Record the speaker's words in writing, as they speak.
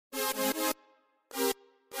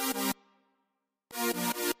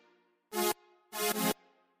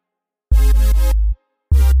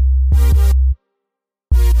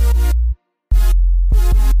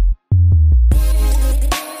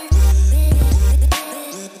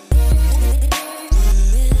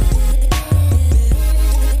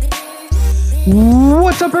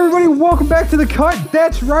What's up, everybody? Welcome back to The Cut.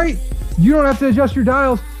 That's right. You don't have to adjust your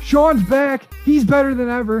dials. Sean's back. He's better than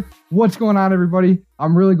ever. What's going on, everybody?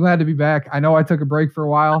 I'm really glad to be back. I know I took a break for a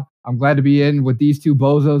while. I'm glad to be in with these two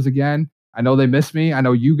bozos again. I know they missed me. I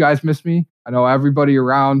know you guys missed me. I know everybody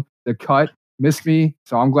around The Cut missed me.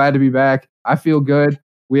 So I'm glad to be back. I feel good.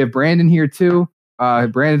 We have Brandon here too.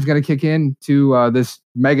 Brandon's going to kick in to this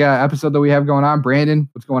mega episode that we have going on. Brandon,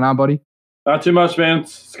 what's going on, buddy? Not too much, man.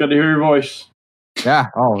 It's good to hear your voice. Yeah.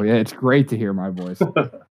 Oh, yeah. It's great to hear my voice.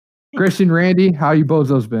 Christian, Randy, how you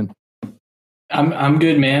bozos been? I'm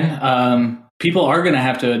good, man. People are going to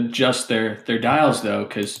have to adjust their dials, though,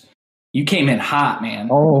 because you came in hot, man.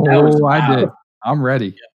 Oh, I did. I'm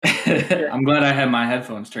ready. I'm glad I had my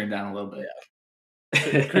headphones turned down a little bit.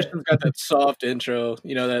 Christian's got that soft intro,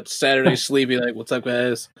 that Saturday sleepy, like, what's up,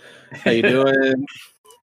 guys? How you doing?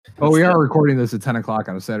 Well, we are recording this at 10 o'clock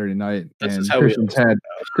on a Saturday night, That's and how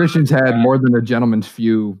Christian's had more than a gentleman's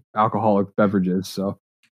few alcoholic beverages, so.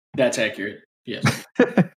 That's accurate, yes.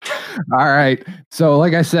 All right. So,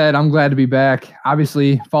 like I said, I'm glad to be back.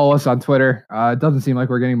 Obviously, follow us on Twitter. It doesn't seem like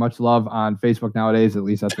we're getting much love on Facebook nowadays. At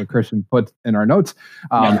least that's what Christian put in our notes.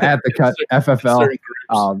 At The Cut FFL.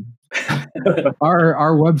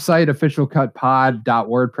 Our website,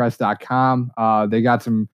 officialcutpod.wordpress.com. They got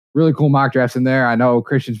some really cool mock drafts in there. I know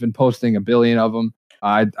Christian's been posting a billion of them.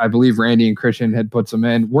 I believe Randy and Christian had put some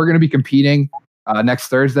in. We're going to be competing next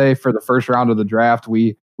Thursday for the first round of the draft.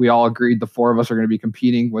 We all agreed the four of us are going to be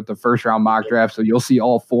competing with the first round mock draft. So you'll see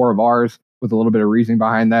all four of ours with a little bit of reasoning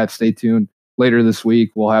behind that. Stay tuned. Later this week,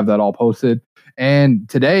 we'll have that all posted. And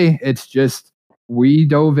today, it's just we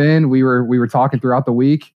dove in. We were talking throughout the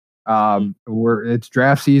week. It's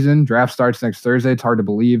draft season. Draft starts next Thursday. It's hard to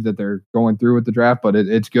believe that they're going through with the draft, but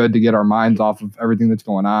it's good to get our minds off of everything that's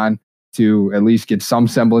going on to at least get some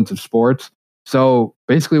semblance of sports. So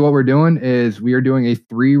basically what we're doing is we are doing a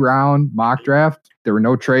 3-round mock draft. There were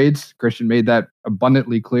no trades. Christian made that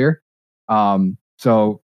abundantly clear.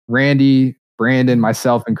 So Randy, Brandon,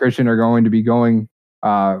 myself, and Christian are going to be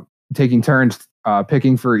taking turns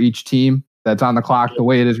picking for each team that's on the clock the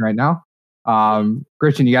way it is right now.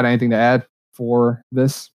 Christian, you got anything to add for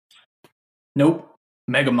this? Nope.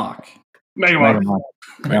 Mega mock. Mega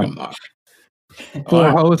mock.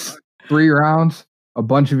 4 hosts, 3 rounds, a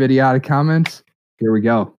bunch of idiotic comments. Here we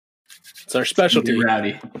go. It's our specialty.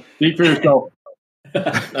 Rowdy. Speak for yourself.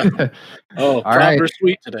 All right.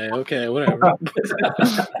 Sweet today. Okay, whatever.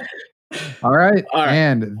 All right.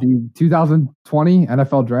 And the 2020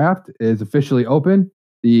 NFL Draft is officially open.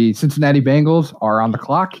 The Cincinnati Bengals are on the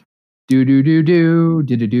clock. Do.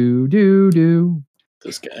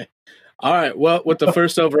 This guy. All right. Well, with the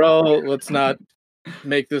first overall, let's not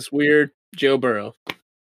make this weird. Joe Burrow.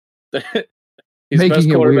 He's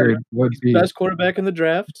making it weird. Best quarterback in the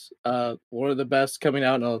draft. One of the best coming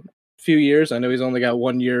out in a few years. I know he's only got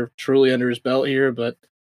 1 year truly under his belt here, but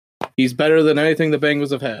he's better than anything the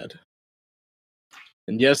Bengals have had.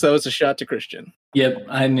 And yes, that was a shot to Christian. Yep,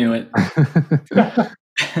 I knew it.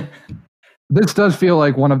 This does feel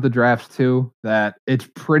like one of the drafts too that it's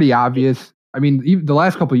pretty obvious. I mean, even the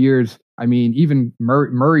last couple of years. I mean, even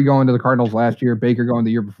Murray going to the Cardinals last year, Baker going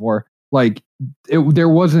the year before. Like, there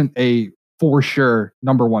wasn't a for sure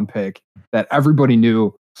number 1 pick that everybody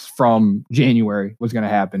knew from January was going to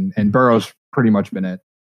happen, and Burrow's pretty much been it.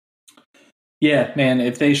 Yeah, man.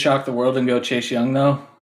 If they shock the world and go Chase Young, though,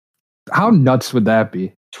 how nuts would that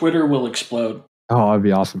be? Twitter will explode. Oh, that'd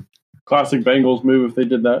be awesome. Classic Bengals move if they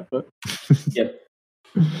did that. But Yep.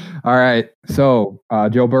 All right. So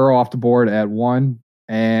Joe Burrow off the board at 1.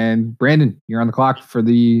 And Brandon, you're on the clock for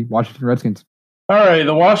the Washington Redskins. All right.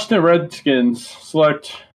 The Washington Redskins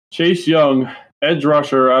select Chase Young, edge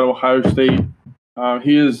rusher out of Ohio State.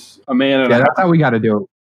 He is a man. Yeah, that's how we got to do it.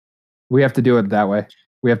 We have to do it that way.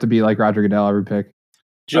 We have to be like Roger Goodell every pick.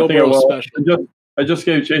 Joe Burrow special. I just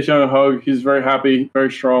gave Chase Young a hug. He's very happy,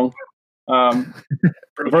 very strong.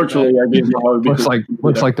 Virtually, I gave him a hug. Looks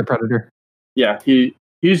like the Predator. Yeah,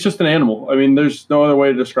 he's just an animal. I mean, there's no other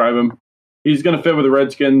way to describe him. He's going to fit with the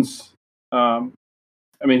Redskins. I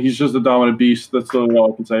mean, he's just a dominant beast. That's literally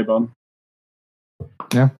all I can say about him.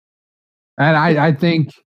 Yeah. And I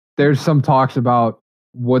think there's some talks about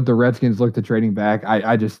would the Redskins look to trading back.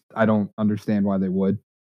 I don't understand why they would.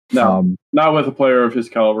 No, not with a player of his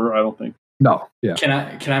caliber, I don't think. No. Yeah. Can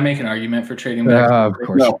I make an argument for trading back? Of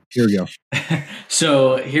course. No. Here we go.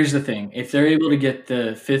 So here's the thing. If they're able to get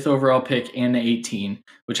the 5th overall pick and the 18,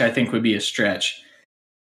 which I think would be a stretch,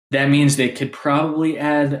 that means they could probably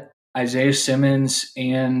add Isaiah Simmons,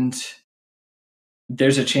 and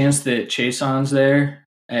there's a chance that Chason's there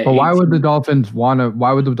But why would the Dolphins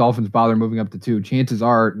bother moving up to 2? Chances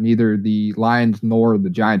are neither the Lions nor the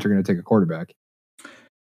Giants are going to take a quarterback.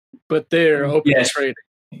 But they're open to trading.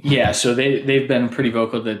 Yeah, so they've been pretty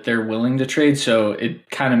vocal that they're willing to trade, so it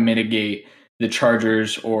kind of mitigate the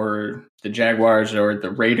Chargers or the Jaguars or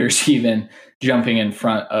the Raiders even jumping in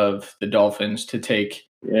front of the Dolphins to take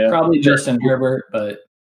probably Justin Herbert, but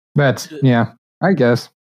I guess.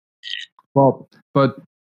 Well, but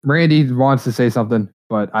Randy wants to say something,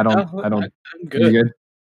 but I don't. I'm good. You good?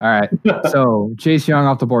 All right. So Chase Young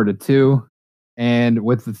off the board at 2. And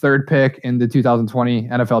with the 3rd pick in the 2020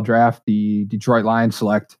 NFL Draft, the Detroit Lions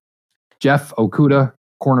select Jeff Okudah,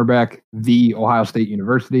 cornerback, the Ohio State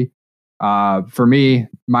University. For me,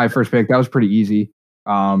 my first pick, that was pretty easy.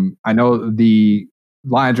 I know the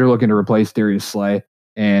Lions are looking to replace Darius Slay,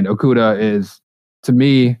 and Okudah is, to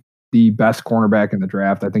me, the best cornerback in the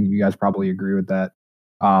draft. I think you guys probably agree with that.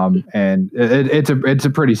 And it's a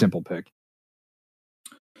pretty simple pick.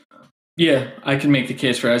 Yeah, I can make the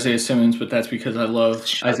case for Isaiah Simmons, but that's because I love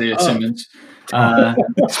Isaiah Simmons.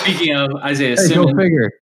 Speaking of Isaiah Simmons, go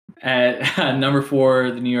figure. At number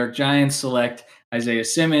 4, the New York Giants select Isaiah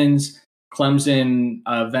Simmons, Clemson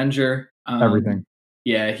Avenger. Everything.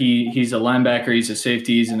 Yeah, he's a linebacker. He's a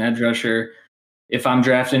safety. He's an edge rusher. If I'm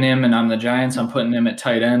drafting him and I'm the Giants, I'm putting him at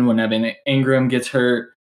tight end when Evan Ingram gets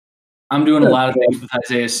hurt. I'm doing a lot of things with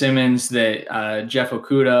Isaiah Simmons that Jeff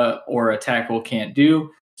Okudah or a tackle can't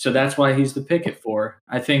do. So that's why he's the pick at 4.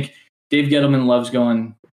 I think Dave Gettleman loves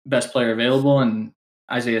going best player available, and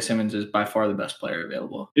Isaiah Simmons is by far the best player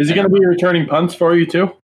available. Is he going to be returning punts for you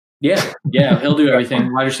too? Yeah, he'll do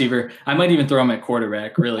everything. Wide receiver. I might even throw him at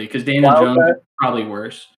quarterback, really, because Daniel Jones is probably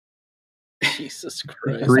worse. Jesus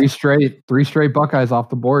Christ. 3 straight Buckeyes off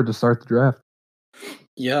the board to start the draft.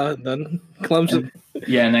 Yeah, then Clemson.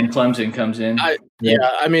 And then Clemson comes in. I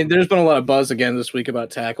mean, there's been a lot of buzz again this week about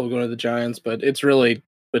tackle going to the Giants, but it's really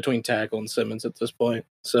between tackle and Simmons at this point.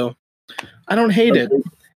 So I don't hate it.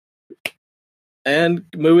 And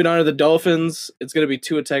moving on to the Dolphins, it's going to be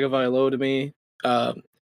Tua Tagovailoa to me.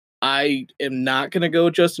 I am not going to go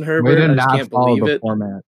Justin Herbert. I just can't believe it.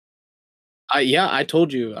 Format. I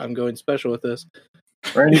told you I'm going special with this.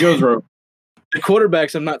 Randy goes rogue. The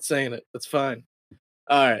quarterbacks, I'm not saying it. That's fine.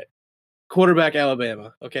 All right. Quarterback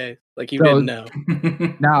Alabama. Okay. Like you didn't know.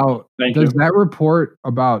 Now, does that report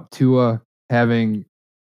about Tua having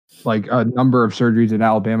like a number of surgeries in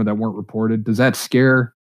Alabama that weren't reported, does that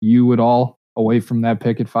scare you at all away from that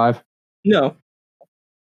pick at 5? No.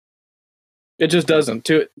 It just doesn't.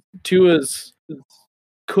 Tua's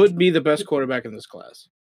could be the best quarterback in this class.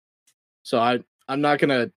 So I'm not going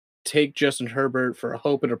to take Justin Herbert for a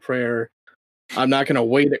hope and a prayer. I'm not going to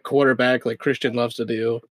wait at quarterback like Christian loves to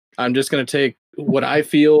do. I'm just going to take what I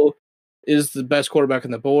feel is the best quarterback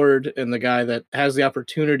on the board and the guy that has the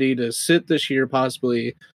opportunity to sit this year,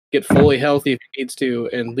 possibly get fully healthy if he needs to,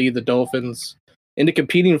 and lead the Dolphins into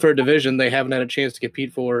competing for a division they haven't had a chance to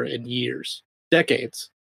compete for in years, decades.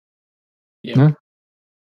 Yeah.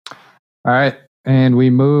 All right. And we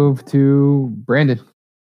move to Brandon.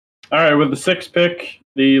 All right. With the 6th pick,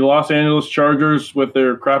 the Los Angeles Chargers, with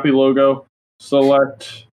their crappy logo,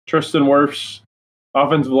 select Tristan Wirfs,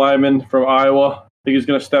 offensive lineman from Iowa. I think he's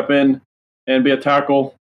going to step in and be a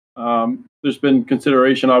tackle. There's been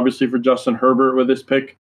consideration, obviously, for Justin Herbert with this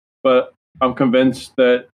pick, but I'm convinced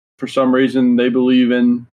that for some reason they believe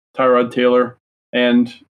in Tyrod Taylor,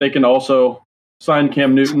 and they can also sign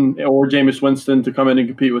Cam Newton or Jameis Winston to come in and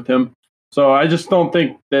compete with him. So I just don't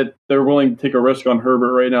think that they're willing to take a risk on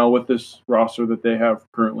Herbert right now with this roster that they have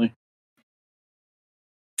currently.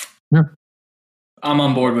 Yeah. I'm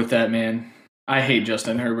on board with that, man. I hate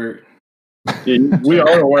Justin Herbert. Yeah, we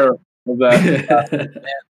are aware of that.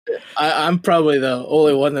 I'm probably the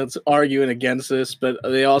only one that's arguing against this, but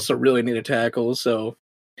they also really need a tackle. So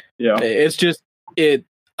yeah, it's just it.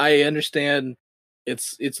 I understand.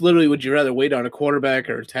 It's literally, would you rather wait on a quarterback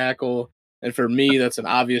or a tackle? And for me, that's an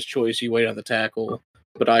obvious choice. You wait on the tackle,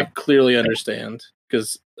 but I clearly understand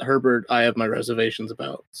because Herbert, I have my reservations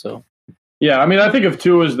about. So yeah, I mean, I think if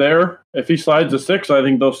Tua is there, if he slides to 6, I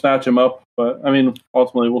think they'll snatch him up. But I mean,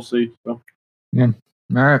 ultimately, we'll see. So. Yeah.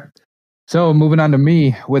 All right. So moving on to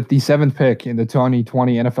me with the 7th pick in the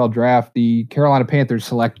 2020 NFL Draft, the Carolina Panthers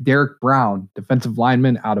select Derek Brown, defensive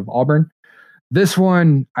lineman out of Auburn. This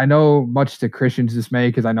one, I know much to Christian's dismay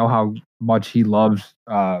because I know how much he loves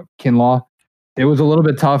Kinlaw. It was a little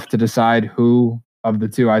bit tough to decide who of the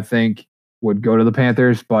two I think would go to the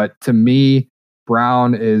Panthers, but to me,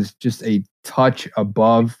 Brown is just a touch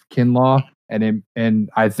above Kinlaw, and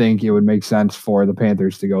I think it would make sense for the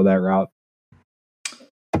Panthers to go that route.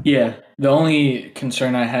 Yeah, the only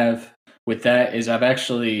concern I have with that is I've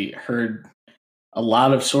actually heard a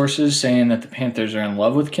lot of sources saying that the Panthers are in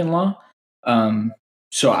love with Kinlaw.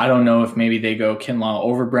 So I don't know if maybe they go Kinlaw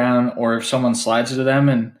over Brown or if someone slides to them.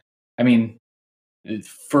 And I mean,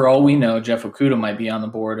 for all we know, Jeff Okudah might be on the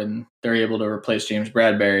board and they're able to replace James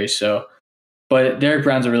Bradbury. So, but Derek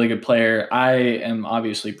Brown's a really good player. I am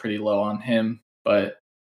obviously pretty low on him, but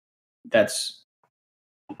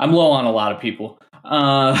I'm low on a lot of people.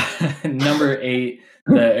 Number 8,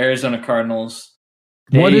 the Arizona Cardinals.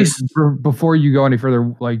 Before you go any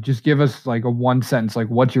further, like just give us like a one sentence, like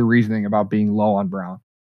what's your reasoning about being low on Brown?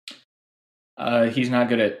 He's not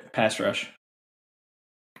good at pass rush.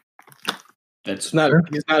 He's not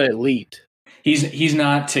elite. He's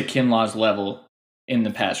not to Kinlaw's level in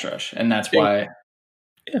the pass rush, and that's why.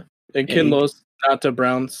 Yeah, and Kinlaw's not to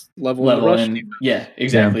Brown's level in the rush. Yeah,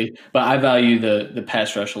 exactly. Yeah. But I value the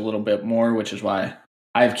pass rush a little bit more, which is why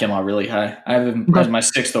I have Kinlaw really high. I have him as my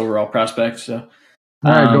 6th overall prospect. So,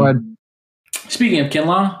 all right, go ahead. Speaking of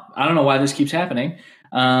Kinlaw, I don't know why this keeps happening.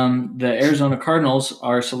 The Arizona Cardinals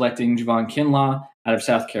are selecting Javon Kinlaw out of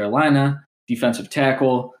South Carolina, defensive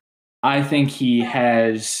tackle. I think he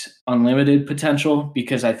has unlimited potential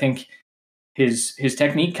because I think his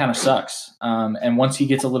technique kind of sucks. And once he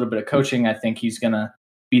gets a little bit of coaching, I think he's going to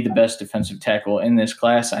be the best defensive tackle in this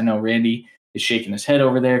class. I know Randy is shaking his head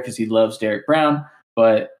over there because he loves Derek Brown,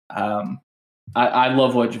 but I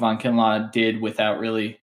love what Javon Kinlaw did without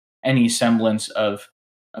really any semblance of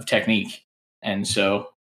technique. And so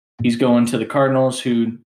he's going to the Cardinals,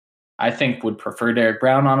 who I think would prefer Derek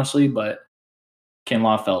Brown, honestly, but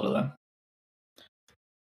Kinlaw fell to them.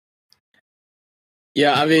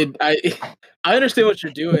 Yeah, I mean, I understand what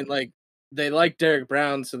you're doing. Like, they like Derek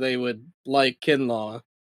Brown, so they would like Kinlaw.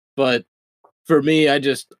 But for me, I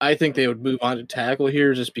think they would move on to tackle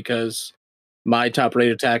here just because my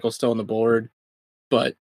top-rated tackle is still on the board.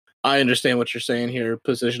 But I understand what you're saying here,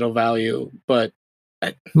 positional value. But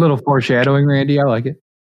a little foreshadowing, Randy. I like it.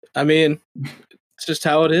 I mean, it's just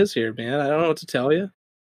how it is here, man. I don't know what to tell you.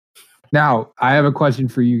 Now, I have a question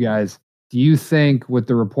for you guys. Do you think with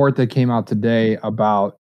the report that came out today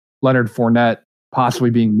about Leonard Fournette possibly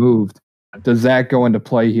being moved, does that go into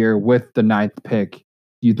play here with the 9th pick?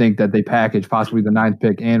 Do you think that they package possibly the 9th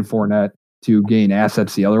pick and Fournette to gain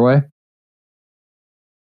assets the other way?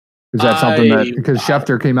 Is that something that, because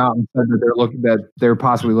Schefter came out and said that they're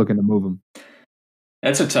possibly looking to move him?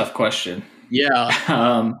 That's a tough question.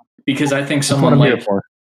 Yeah. Because I think someone like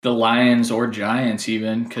the Lions or Giants,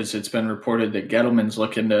 even, because it's been reported that Gettleman's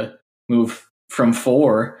looking to move from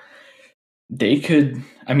 4. They could,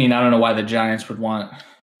 I mean, I don't know why the Giants would want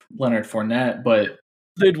Leonard Fournette, but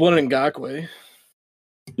they'd want Ngakoue.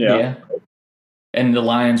 Yeah. And the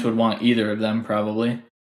Lions would want either of them, probably.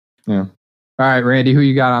 Yeah. All right, Randy,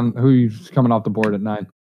 who's coming off the board at 9?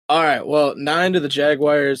 All right, well, 9 to the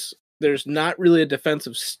Jaguars. There's not really a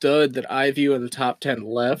defensive stud that I view in the top 10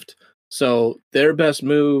 left. So their best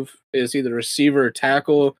move is either receiver or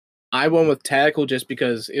tackle. I went with tackle just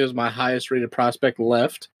because it was my highest rated prospect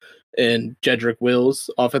left in Jedrick Wills,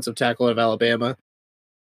 offensive tackle of Alabama.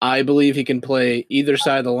 I believe he can play either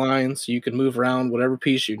side of the line, so you can move around whatever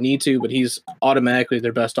piece you need to, but he's automatically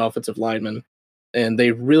their best offensive lineman. And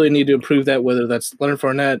they really need to improve that, whether that's Leonard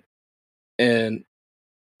Fournette and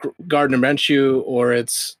Gardner Minshew, or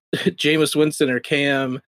it's Jameis Winston or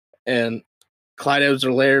Cam and Clyde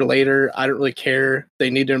Edwards-Helaire later. I don't really care. They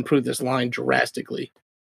need to improve this line drastically.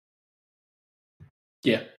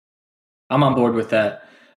 Yeah, I'm on board with that.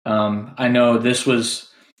 I know this was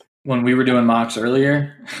when we were doing mocks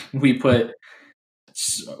earlier, we put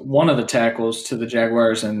one of the tackles to the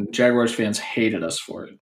Jaguars, and Jaguars fans hated us for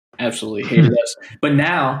it. Absolutely hated us. But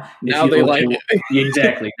now they like it.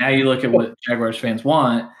 Exactly. Now you look at what Jaguars fans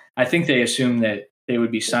want. I think they assume that they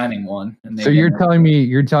would be signing one. And so you're telling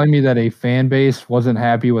me that a fan base wasn't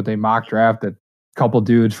happy with a mock draft that a couple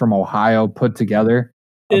dudes from Ohio put together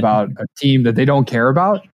about a team that they don't care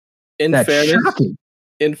about? In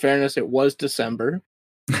fairness, it was December.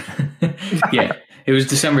 Yeah, it was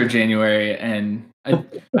December, January, and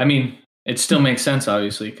I mean, it still makes sense,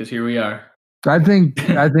 obviously, because here we are. I think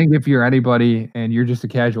if you're anybody and you're just a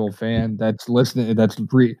casual fan that's listening,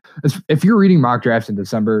 if you're reading mock drafts in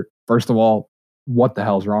December, first of all, what the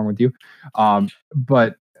hell's wrong with you?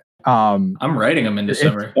 But I'm writing them in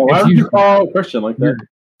December. Why would you call Christian like that?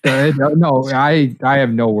 No, I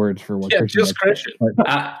have no words for what. Yeah, just Christian.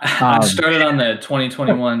 I started on the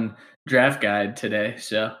 2021 draft guide today,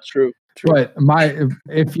 so true. But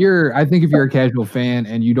if you're a casual fan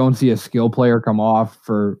and you don't see a skill player come off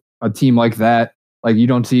for a team like that, like you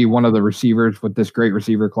don't see one of the receivers with this great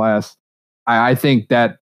receiver class, I think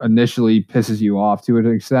that initially pisses you off to an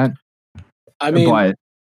extent. I mean, but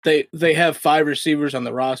they have 5 receivers on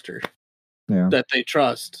the roster that they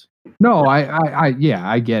trust. No, I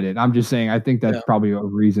get it. I'm just saying I think that's probably a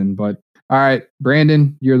reason. But all right,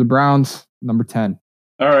 Brandon, you're the Browns, number 10.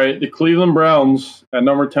 All right, the Cleveland Browns at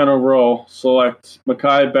number 10 overall select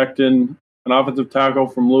Mekhi Becton, an offensive tackle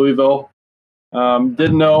from Louisville.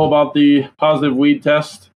 Didn't know about the positive weed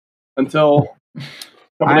test until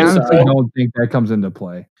I honestly don't think that comes into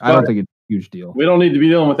play. I don't think it's a huge deal. We don't need to be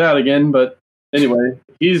dealing with that again. But anyway,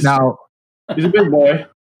 he's a big boy.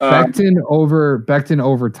 Becton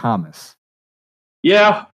over Thomas.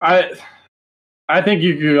 Yeah, I think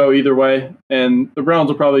you could go either way, and the Browns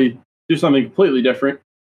will probably do something completely different.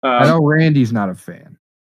 I know Randy's not a fan.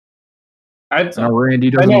 I know Randy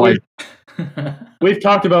doesn't like. We've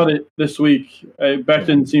talked about it this week.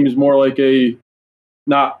 Becton seems more like a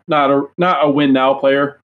not a win now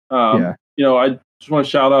player. I just want to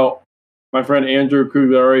shout out my friend Andrew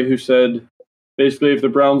Kuglari, who said basically if the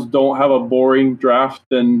Browns don't have a boring draft,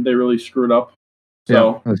 then they really screwed up.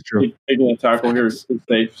 So that's true. Taking a tackle here is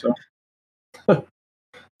safe. So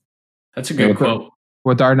that's a good quote.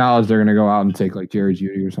 With our knowledge, they're going to go out and take like Jerry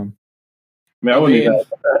Jeudy or something. I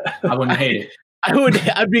wouldn't hate it.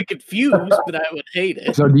 I'd be confused, but I would hate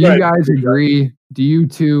it. So do you guys agree? Do you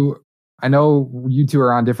two? I know you two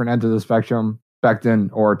are on different ends of the spectrum, Becton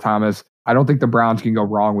or Thomas. I don't think the Browns can go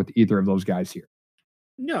wrong with either of those guys here.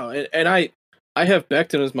 No, and I have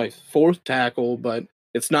Becton as my 4th tackle, but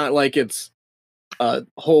it's not like it's a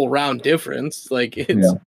whole round difference. Like it's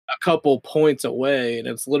a couple points away, and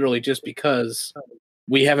it's literally just because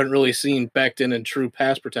we haven't really seen Becton in true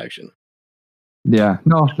pass protection. Yeah,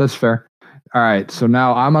 no, that's fair. All right, so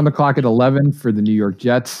now I'm on the clock at 11 for the New York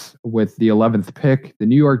Jets with the 11th pick. The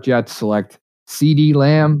New York Jets select CeeDee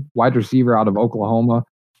Lamb, wide receiver out of Oklahoma.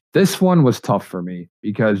 This one was tough for me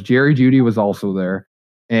because Jerry Jeudy was also there.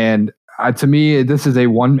 And to me, this is a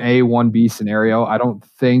 1A, 1B scenario. I don't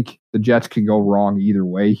think the Jets can go wrong either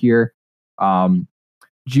way here.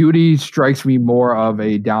 Jeudy strikes me more of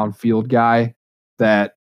a downfield guy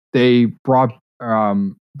that they brought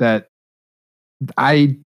that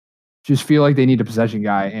I just feel like they need a possession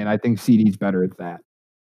guy, and I think CeeDee's better at that.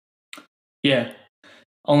 Yeah.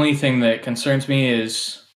 Only thing that concerns me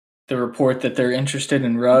is the report that they're interested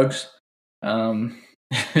in Ruggs.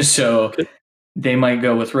 So they might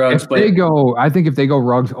go with Ruggs. I think if they go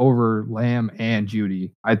Ruggs over Lamb and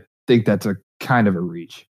Jeudy, I think that's a kind of a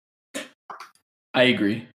reach. I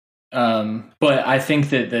agree. But I think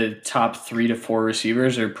that the top 3 to 4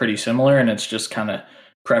 receivers are pretty similar, and it's just kind of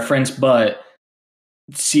preference. But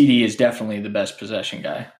CeeDee is definitely the best possession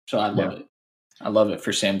guy. So I love it. I love it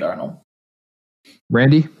for Sam Darnold.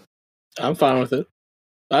 Randy? I'm fine with it.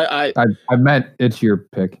 I meant it's your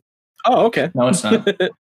pick. Oh, okay. No, it's not.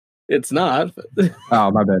 It's not.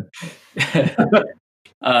 Oh, my bad.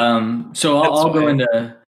 So I'll go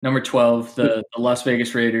into number 12, the Las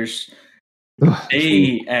Vegas Raiders.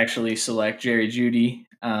 They actually select Jerry Jeudy,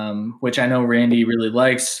 which I know Randy really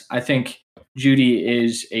likes. I think Jeudy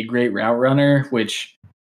is a great route runner, which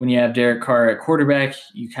when you have Derek Carr at quarterback,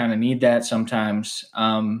 you kind of need that sometimes.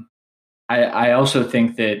 I also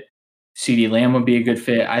think that CeeDee Lamb would be a good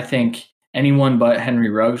fit. I think anyone but Henry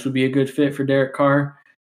Ruggs would be a good fit for Derek Carr.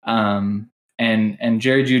 And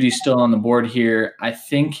Jerry Jeudy's still on the board here. I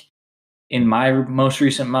think in my most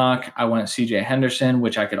recent mock, I went CJ Henderson,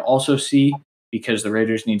 which I could also see because the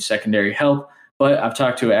Raiders need secondary help. But I've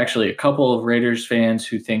talked to actually a couple of Raiders fans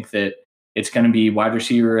who think that it's going to be wide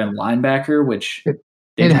receiver and linebacker, which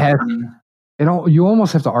you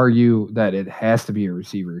almost have to argue that it has to be a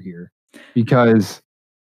receiver here because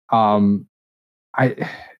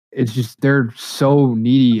it's just they're so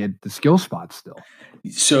needy at the skill spot still.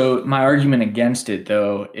 So my argument against it,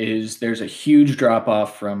 though, is there's a huge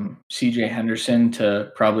drop-off from C.J. Henderson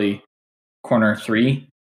to probably corner 3.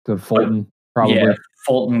 To Fulton, probably. Yeah,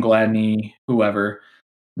 Fulton, Gladney, whoever.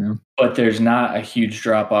 Yeah. But there's not a huge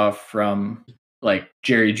drop-off from like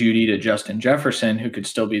Jerry Jeudy to Justin Jefferson, who could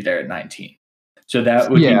still be there at 19. So that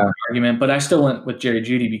would be my argument. But I still went with Jerry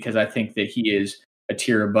Jeudy because I think that he is a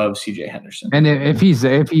tier above C.J. Henderson. And if he's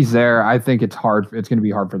there, I think it's hard. It's going to be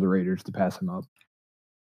hard for the Raiders to pass him up.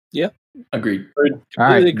 Yeah, agreed. All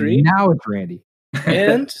right, agree. Now it's Randy.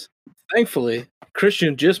 And thankfully,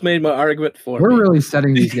 Christian just made my argument for me. We're really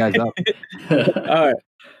setting these guys up. All right.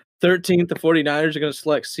 13th, the 49ers are going to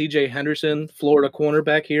select C.J. Henderson, Florida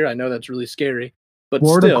cornerback here. I know that's really scary. But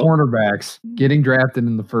Florida still, cornerbacks getting drafted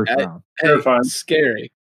in the first round. Hey, it's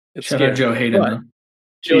scary. It's Shout scary. out Joe Hayden.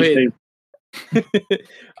 Joe Hayden.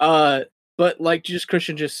 But like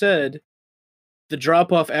Christian just said, the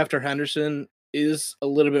drop-off after Henderson is a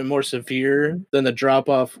little bit more severe than the drop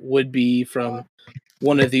off would be from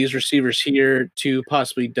one of these receivers here to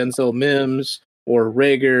possibly Denzel Mims or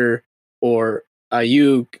Rager or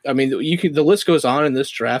Ayuk. I mean, the list goes on in this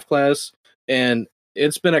draft class, and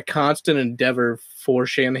it's been a constant endeavor for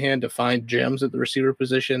Shanahan to find gems at the receiver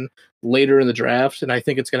position later in the draft, and I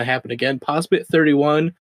think it's going to happen again, possibly at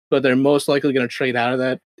 31, but they're most likely going to trade out of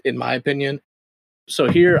that, in my opinion. So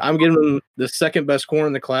here, I'm giving them the second best corner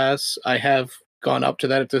in the class. I have gone up to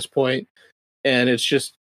that at this point, and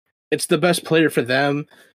it's the best player for them.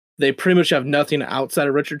 They pretty much have nothing outside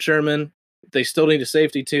of Richard Sherman. They still need a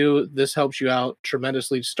safety too. This helps you out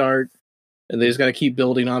tremendously to start, and they just got to keep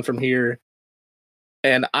building on from here.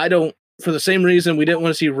 And for the same reason we didn't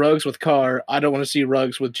want to see Ruggs with Carr, I don't want to see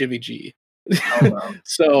Ruggs with Jimmy G. Oh, wow.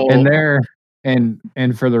 So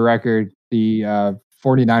and for the record, the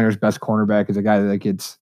 49ers best cornerback is a guy that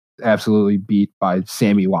gets absolutely beat by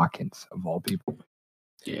Sammy Watkins of all people.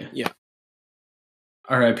 Yeah.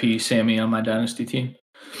 R.I.P. Sammy on my dynasty team.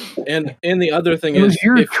 And the other thing it was is,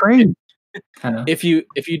 your trade. If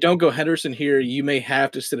you don't go Henderson here, you may have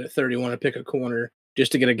to sit at 31 and pick a corner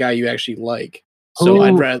just to get a guy you actually like. So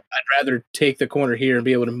I'd rather take the corner here and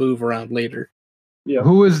be able to move around later. Yeah.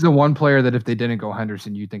 Who is the one player that if they didn't go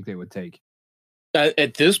Henderson, you think they would take?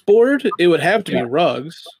 At this board, it would have to be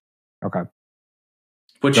Ruggs. Okay.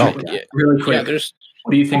 Really quick,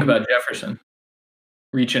 what do you think Um, about Jefferson?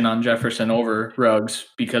 Reaching on Jefferson over Ruggs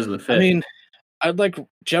because of the fit. I mean, I'd like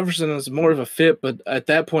Jefferson as more of a fit, but at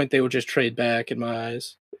that point, they would just trade back in my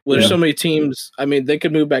eyes. There's so many teams. I mean, they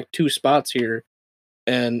could move back 2 spots here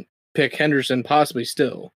and pick Henderson possibly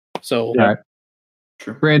still. So, All right.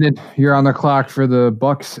 True. Brandon, you're on the clock for the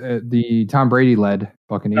Bucks, the Tom Brady led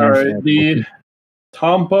Buccaneers. All right, the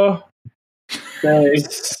Tampa Bay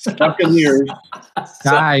Buccaneers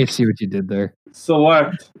I see what you did there.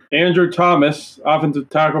 select Andrew Thomas, offensive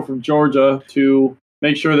tackle from Georgia, to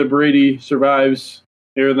make sure that Brady survives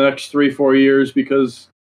here the next 3-4 years, because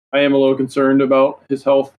I am a little concerned about his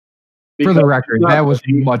health. For the record, that was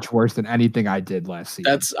Because- much worse than anything I did last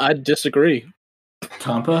season. I disagree.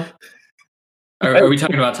 Tampa? Are we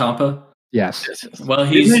talking about Tampa? Yes. Well,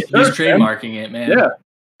 he's He's hurt, man. trademarking it, man. Yeah.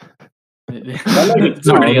 It's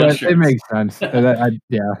No, already on it shirts. makes sense.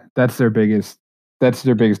 That's their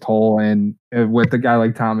biggest hole. And with a guy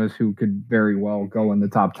like Thomas, who could very well go in the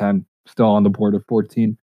top 10, still on the board of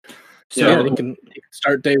 14. So, he can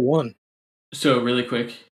start day 1. So really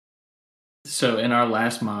quick. So in our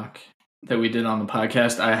last mock that we did on the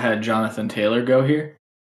podcast, I had Jonathan Taylor go here.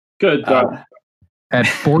 Good job. At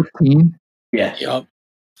 14, Yeah. Yup.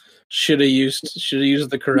 Should have used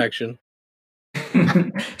the correction.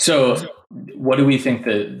 So what do we think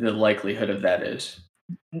the likelihood of that is?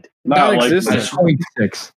 Not like Non-existent.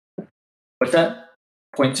 0.6. What's that?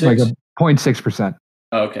 0.6? Like a 0.6%.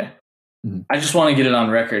 Oh, okay. Mhm. I just want to get it on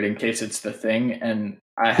record in case it's the thing, and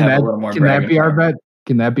I have a little more. Can that bragging be our power. bet?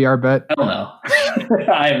 Can that be our bet? Hell no.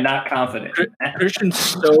 I am not confident. Christian's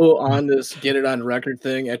so on this get it on record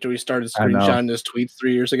thing after we started I know. screenshotting his tweets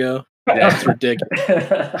 3 years ago. That's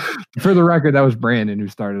ridiculous. For the record, that was Brandon who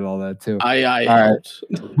started all that too. I right. helped.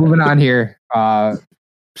 Moving on here.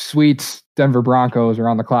 Sweets, Denver Broncos are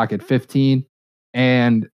on the clock at 15.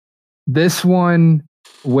 And this one,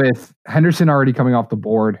 with Henderson already coming off the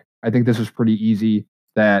board, I think this was pretty easy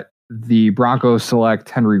that the Broncos select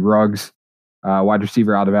Henry Ruggs, wide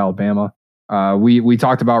receiver out of Alabama. We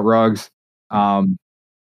talked about Ruggs,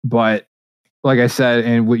 but like I said,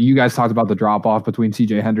 and what you guys talked about, the drop off between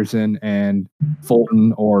CJ Henderson and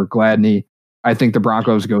Fulton or Gladney. I think the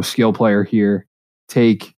Broncos go skill player here,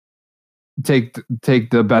 take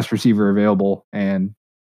the best receiver available, and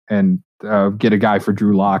get a guy for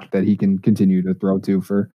Drew Lock that he can continue to throw to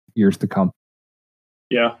for years to come.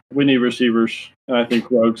 Yeah, we need receivers, and I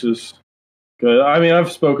think Ruggs is good. I mean,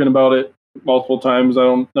 I've spoken about it multiple times. I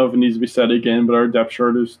don't know if it needs to be said again, but our depth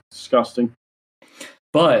chart is disgusting.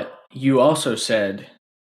 But you also said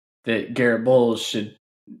that Garrett Bowles should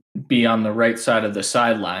be on the right side of the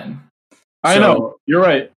sideline. I know. You're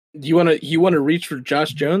right. You want to reach for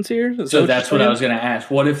Josh Jones here? Is So that that's you're what I saying? was going to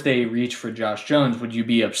ask. What if they reach for Josh Jones? Would you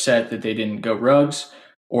be upset that they didn't go Ruggs,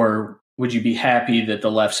 or would you be happy that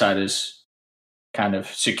the left side is kind of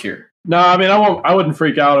secure? No, I mean, I wouldn't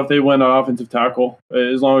freak out if they went on offensive tackle,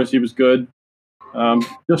 as long as he was good.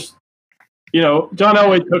 Just, John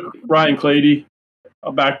Elway took Ryan Clady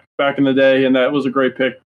back in the day, and that was a great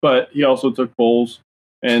pick, but he also took Bowles.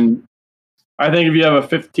 And I think if you have a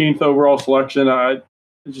 15th overall selection, it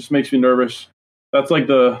just makes me nervous. That's like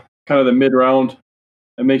the kind of the mid round.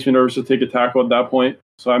 It makes me nervous to take a tackle at that point.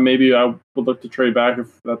 So I would look to trade back if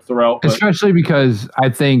that's the route. But Especially because I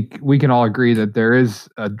think we can all agree that there is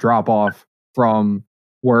a drop off from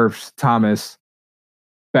Wirfs, Thomas,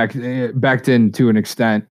 Becton to an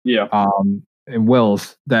extent, yeah, and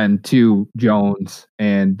Wills, then to Jones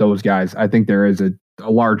and those guys. I think there is a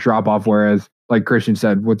large drop off. Whereas, like Christian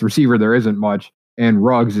said, with receiver there isn't much, and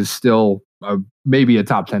Ruggs is still maybe a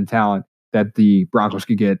top 10 talent that the Broncos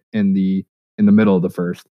could get in the middle of the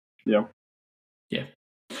first. Yeah.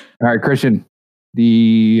 All right, Christian,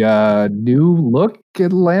 the new look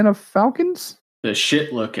Atlanta Falcons. The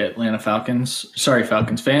shit look Atlanta Falcons. Sorry,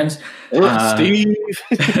 Falcons fans. Steve.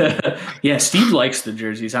 Yeah, Steve likes the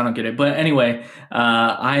jerseys. I don't get it. But anyway,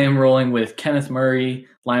 I am rolling with Kenneth Murray,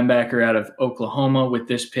 linebacker out of Oklahoma, with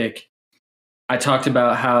this pick. I talked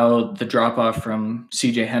about how the drop-off from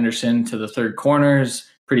C.J. Henderson to the third corner is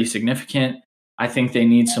pretty significant. I think they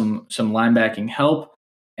need some linebacking help.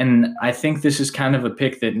 And I think this is kind of a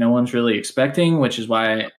pick that no one's really expecting, which is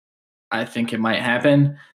why I think it might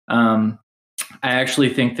happen. I actually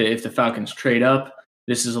think that if the Falcons trade up,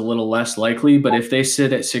 this is a little less likely. But if they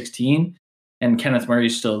sit at 16 and Kenneth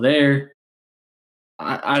Murray's still there,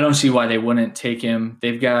 I don't see why they wouldn't take him.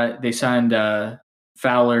 They signed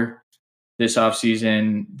Fowler this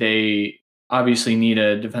offseason. They obviously need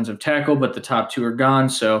a defensive tackle, but the top two are gone.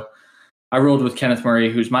 So I rolled with Kenneth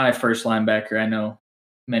Murray, who's my first linebacker. I know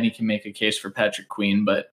many can make a case for Patrick Queen,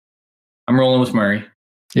 but I'm rolling with Murray.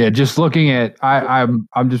 Yeah, just looking at I'm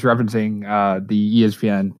just referencing the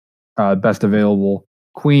ESPN best available.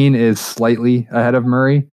 Queen is slightly ahead of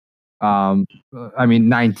Murray. I mean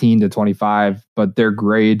 19 to 25, but their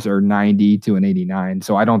grades are 90 to an 89.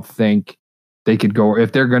 So I don't think they could go,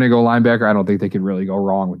 if they're going to go linebacker, I don't think they could really go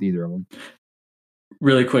wrong with either of them.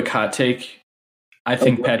 Really quick hot take. I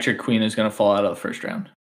think Patrick Queen is going to fall out of the first round.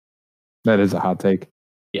 That is a hot take.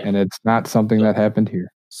 Yeah. And it's not something that happened here.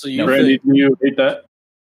 So you Randy, do you hate that?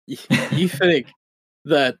 You think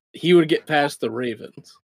that he would get past the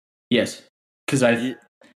Ravens? Yes, because I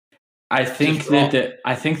think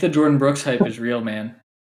the Jordan Brooks hype is real, man.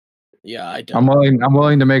 Yeah, I don't. I'm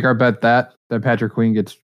willing to make our bet that Patrick Queen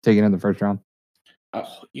gets taken in the first round.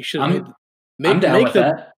 You should I'm down with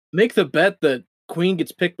that. Make the bet that Queen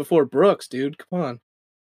gets picked before Brooks, dude. Come on.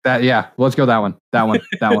 Let's go that one. That one.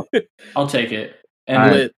 I'll take it.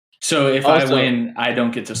 And so if I win, I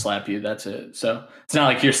don't get to slap you. That's it. So it's not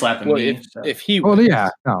like you're slapping me. If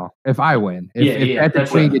I win. If Patrick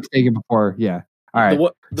Queen gets taken before, yeah. All right.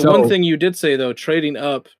 The one thing you did say, though, trading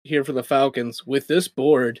up here for the Falcons with this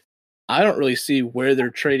board, I don't really see where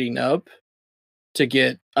they're trading up to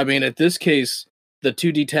get. I mean, at this case, the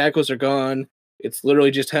 2D tackles are gone. It's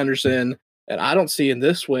literally just Henderson. And I don't see in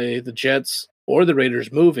this way the Jets or the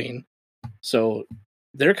Raiders moving. So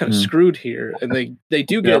they're kind of screwed here. And they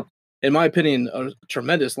do get, in my opinion, a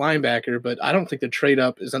tremendous linebacker, but I don't think the trade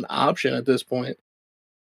up is an option at this point.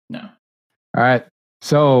 No. All right.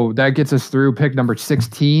 So that gets us through pick number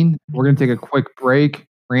 16. We're going to take a quick break.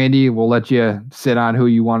 Randy, we'll let you sit on who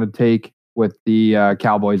you want to take with the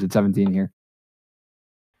Cowboys at 17 here.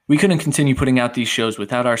 We couldn't continue putting out these shows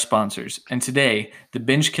without our sponsors, and today, the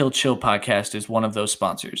Binge Kill Chill podcast is one of those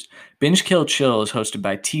sponsors. Binge Kill Chill is hosted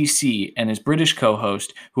by TC and his British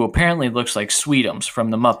co-host, who apparently looks like Sweetums from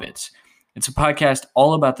The Muppets. It's a podcast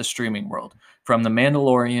all about the streaming world, from The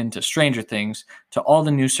Mandalorian to Stranger Things to all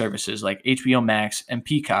the new services like HBO Max and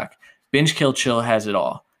Peacock. Binge Kill Chill has it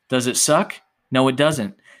all. Does it suck? No, it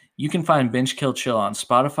doesn't. You can find Binge Kill Chill on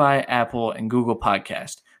Spotify, Apple, and Google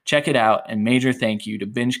Podcast. Check it out, and major thank you to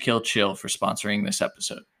Binge Kill Chill for sponsoring this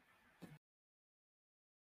episode.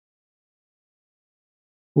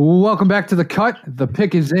 Welcome back to The Cut. The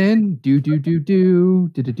pick is in. Do.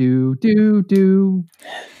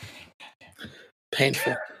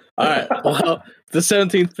 Painful. All right. Well, the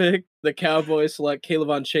 17th pick, the Cowboys select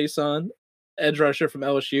K'Lavon Chaisson, edge rusher from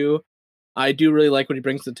LSU. I do really like what he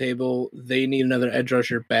brings to the table. They need another edge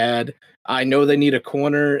rusher bad. I know they need a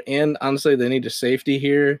corner, and honestly, they need a safety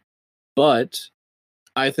here. But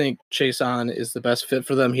I think Chaisson is the best fit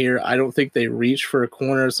for them here. I don't think they reach for a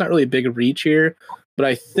corner. It's not really a big reach here, but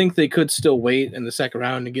I think they could still wait in the second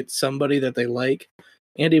round and get somebody that they like.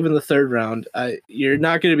 And even the third round, you're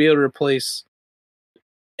not going to be able to replace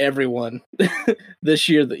everyone this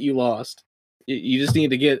year that you lost. You just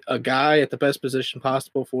need to get a guy at the best position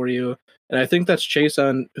possible for you. And I think that's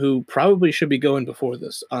Chaisson, who probably should be going before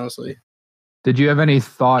this, honestly. Did you have any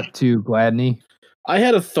thought to Gladney? I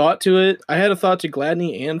had a thought to it. I had a thought to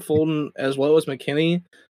Gladney and Fulton as well as McKinney,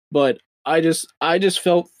 but I just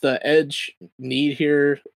felt the edge need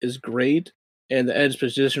here is great, and the edge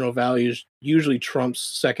positional values usually trumps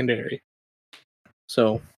secondary.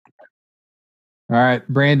 So, All right,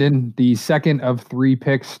 Brandon, the second of 3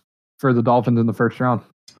 picks for the Dolphins in the first round.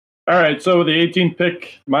 All right, so with the 18th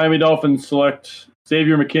pick, Miami Dolphins select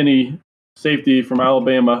Xavier McKinney, safety from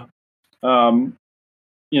Alabama.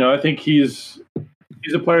 I think he's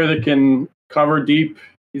a player that can cover deep.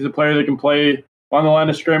 He's a player that can play on the line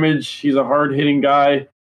of scrimmage. He's a hard-hitting guy.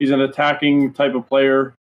 He's an attacking type of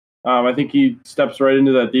player. I think he steps right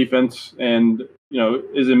into that defense and,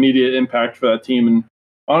 is immediate impact for that team. And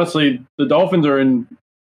honestly, the Dolphins are in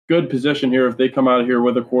good position here if they come out of here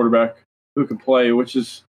with a quarterback who can play, which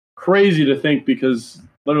is crazy to think because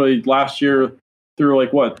literally last year through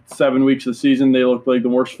 7 weeks of the season, they looked like the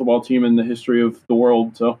worst football team in the history of the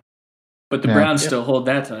world. So, but the Browns still hold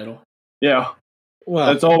that title. Yeah. Well,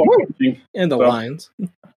 that's all. And the Lions.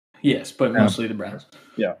 Yes, but mostly the Browns.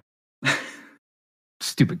 Yeah.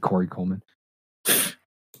 Stupid Corey Coleman.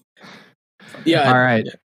 Yeah. All right.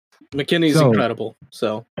 Yeah. McKinney's incredible.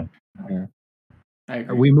 So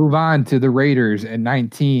we move on to the Raiders at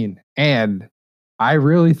 19. And I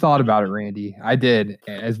really thought about it, Randy. I did.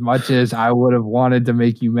 As much as I would have wanted to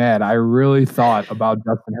make you mad, I really thought about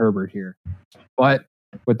Justin Herbert here. But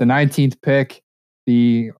with the 19th pick,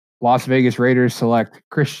 the Las Vegas Raiders select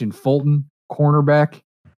Christian Fulton, cornerback,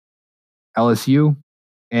 LSU.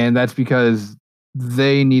 And that's because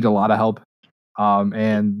they need a lot of help.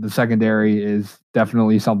 And the secondary is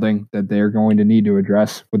definitely something that they're going to need to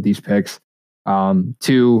address with these picks.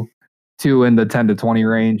 Two in the 10 to 20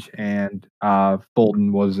 range, and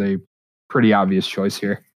Fulton was a pretty obvious choice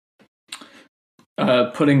here.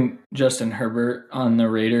 Putting Justin Herbert on the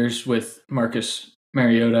Raiders with Marcus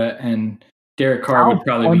Mariota and Derek Carr would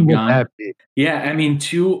probably be gone. Yeah, I mean,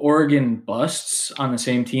 2 Oregon busts on the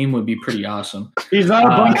same team would be pretty awesome. He's not a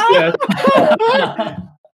bust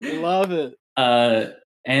yet. Love it.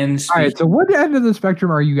 And all right, so what end of the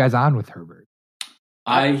spectrum are you guys on with Herbert?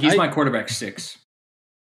 He's my quarterback 6.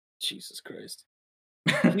 Jesus Christ.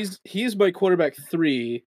 He's my quarterback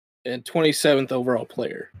 3 and 27th overall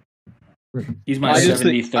player. He's my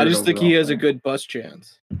 73rd. I just think he has a good bust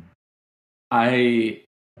chance.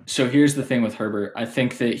 So here's the thing with Herbert. I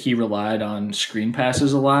think that he relied on screen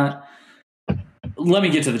passes a lot. Let me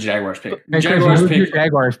get to the Jaguars pick. Hey,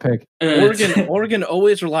 Jaguars pick. Oregon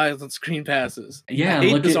always relies on screen passes. Yeah, I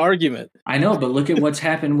hate this argument. I know, but look at what's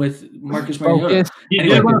happened with Marcus Mariota. He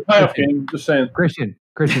did win a playoff game. Just saying. Christian,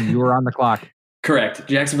 you were on the clock. Correct.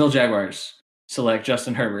 Jacksonville Jaguars select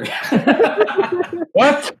Justin Herbert.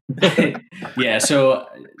 What? Yeah. So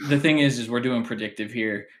the thing is we're doing predictive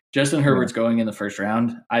here. Justin Herbert's going in the first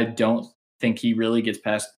round. I don't think he really gets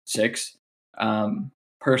past 6.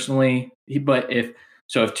 Personally, but if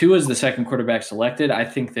Tua is the second quarterback selected, I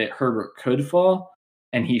think that Herbert could fall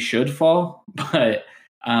and he should fall, but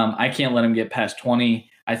I can't let him get past 20.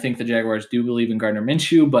 I think the Jaguars do believe in Gardner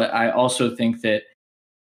Minshew, but I also think that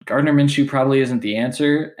Gardner Minshew probably isn't the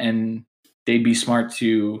answer, and they'd be smart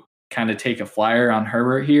to kind of take a flyer on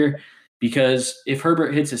Herbert here because if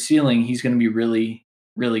Herbert hits a ceiling, he's going to be really,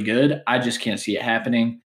 really good. I just can't see it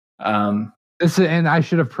happening. And I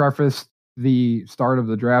should have prefaced the start of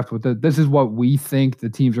the draft with this is what we think the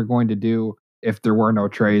teams are going to do if there were no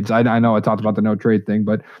trades. I know I talked about the no trade thing,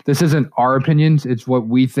 but this isn't our opinions. It's what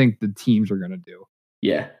we think the teams are going to do.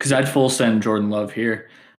 Yeah, because I'd full send Jordan Love here.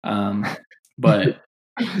 But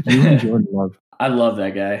you and Jordan Love. I love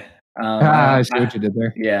that guy. I see what you did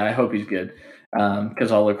there. Yeah, I hope he's good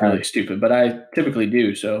because I'll look really stupid, but I typically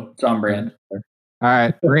do, so it's on brand. All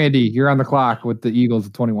right, Randy, you're on the clock with the Eagles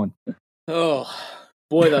at 21. Oh,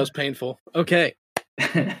 boy, that was painful. Okay.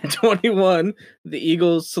 21, the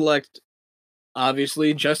Eagles select,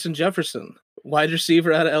 obviously, Justin Jefferson, wide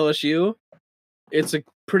receiver out of LSU. It's a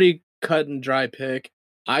pretty cut and dry pick.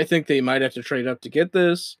 I think they might have to trade up to get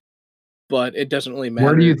this, but it doesn't really matter.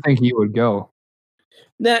 Where do you think he would go?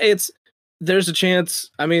 Nah, there's a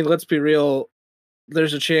chance. I mean, let's be real.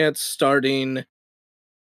 There's a chance starting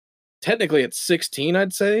technically at 16,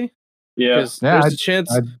 I'd say. Yeah. There's a chance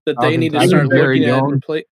that they need to start looking at and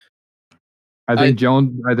play. I think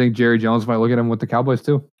Jerry Jones might look at him with the Cowboys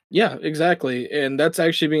too. Yeah, exactly. And that's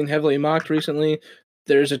actually being heavily mocked recently.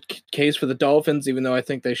 There's a case for the Dolphins, even though I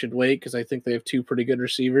think they should wait because I think they have 2 pretty good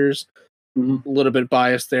receivers. Mm-hmm. A little bit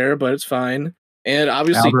biased there, but it's fine. And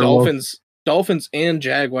obviously Dolphins and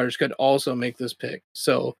Jaguars could also make this pick.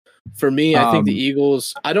 So for me, I think the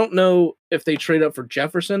Eagles, I don't know if they trade up for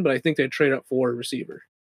Jefferson, but I think they trade up for a receiver.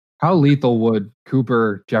 How lethal would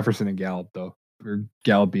Cooper, Jefferson, and Gallup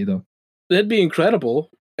be though? That'd be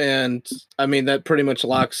incredible. And I mean, that pretty much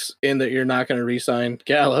locks in that you're not going to re-sign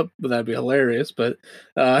Gallup, but that'd be hilarious. But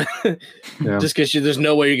just because there's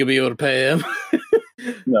no way you're going to be able to pay him.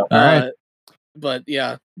 No. All right. But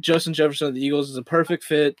yeah, Justin Jefferson of the Eagles is a perfect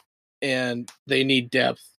fit, and they need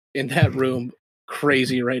depth in that room.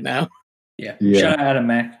 Crazy right now. Yeah. Yeah. Shout out Adam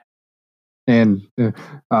Mack. And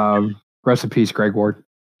rest in peace, Greg Ward.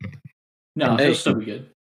 No, Hey. he'll still be good.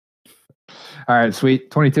 All right,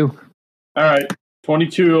 sweet. 22. All right,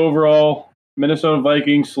 22 overall. Minnesota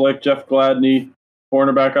Vikings select Jeff Gladney,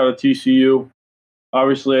 cornerback out of TCU.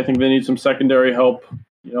 Obviously, I think they need some secondary help.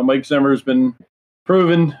 Mike Zimmer's been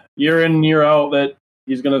proven year in and year out that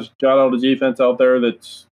he's going to jot out a defense out there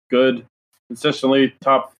that's good, consistently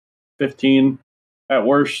top 15 at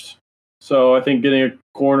worst. So I think getting a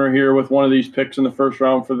corner here with one of these picks in the first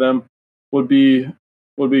round for them would be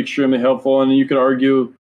extremely helpful. And you could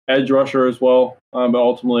argue edge rusher as well, but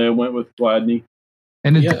ultimately I went with Gladney.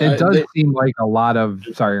 And it does seem like a lot of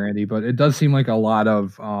sorry, Randy, but it does seem like a lot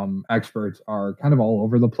of experts are kind of all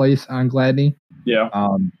over the place on Gladney. Yeah.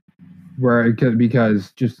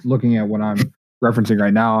 Because just looking at what I'm referencing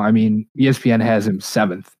right now, I mean, ESPN has him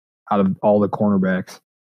 7th out of all the cornerbacks,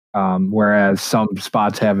 whereas some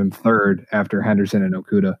spots have him 3rd after Henderson and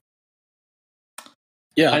Okudah.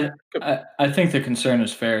 Yeah, I think the concern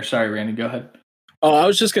is fair. Sorry, Randy, go ahead. Oh, I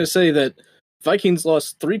was just going to say that Vikings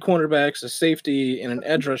lost 3 cornerbacks, a safety, and an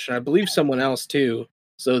edge rusher. I believe someone else too.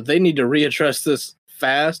 So they need to readdress this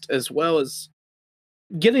fast, as well as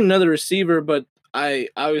getting another receiver. But I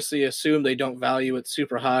obviously assume they don't value it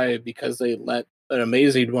super high because they let an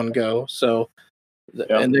amazing one go. So,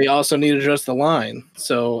 and they also need to address the line.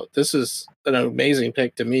 So this is an amazing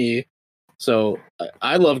pick to me. So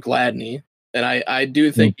I love Gladney, and I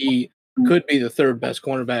do think he could be the 3rd best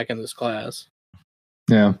cornerback in this class.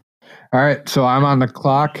 Yeah. All right. So I'm on the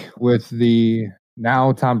clock with the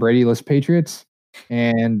now Tom Brady-less Patriots.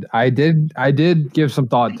 And I did give some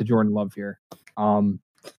thought to Jordan Love here.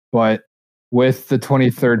 But with the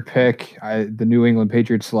 23rd pick, the New England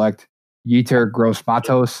Patriots select Yetur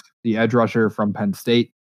Gross-Matos, the edge rusher from Penn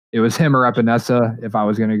State. It was him or Epinesa if I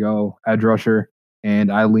was going to go edge rusher.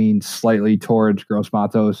 And I leaned slightly towards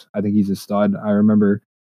Gross-Matos. I think he's a stud. I remember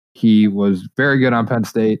he was very good on Penn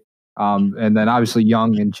State. And then obviously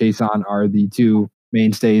Young and Chason are the 2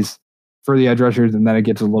 mainstays for the edge rushers, and then it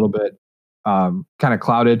gets a little bit kind of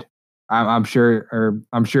clouded. I'm sure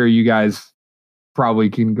you guys probably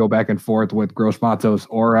can go back and forth with Gross-Matos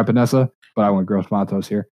or Epinesa, but I went Gross-Matos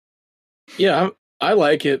here. Yeah, I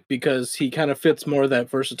like it because he kind of fits more of that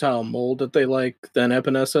versatile mold that they like than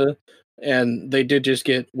Epinesa, and they did just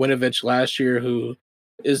get Winovich last year, who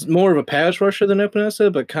is more of a pass rusher than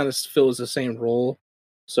Epinesa, but kind of fills the same role.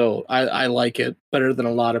 So I like it better than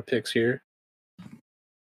a lot of picks here.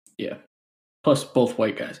 Yeah. Plus both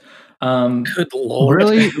white guys. Good Lord.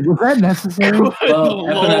 Really? Was that necessary? Well,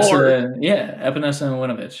 Epinesa and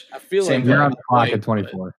Winovich. I feel Same like You're on the clock at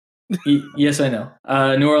 24. Yes, I know.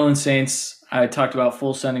 New Orleans Saints, I talked about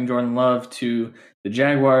full sending Jordan Love to the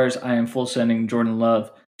Jaguars. I am full sending Jordan Love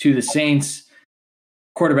to the Saints.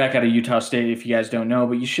 Quarterback out of Utah State, if you guys don't know,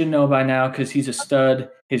 but you should know by now because he's a stud.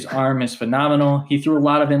 His arm is phenomenal. He threw a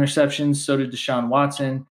lot of interceptions. So did Deshaun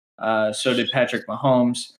Watson. So did Patrick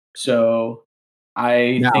Mahomes. So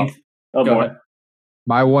I think. Oh go boy. ahead.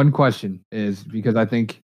 My one question is because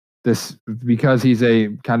he's a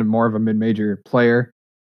kind of more of a mid-major player.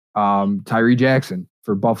 Tyree Jackson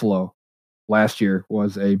for Buffalo last year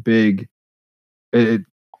was a big. Do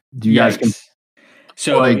you guys?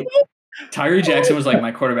 So Tyree Jackson was like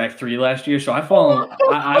my quarterback 3 last year. So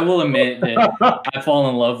I will admit that I fall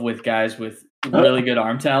in love with guys with really good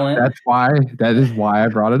arm talent. That is why I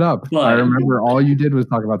brought it up. But, I remember all you did was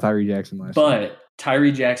talk about Tyree Jackson last year. But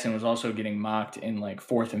Tyree Jackson was also getting mocked in like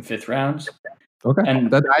 4th and 5th rounds. Okay.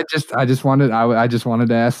 And I just wanted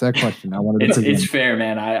to ask that question. It's fair,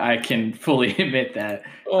 man. I can fully admit that.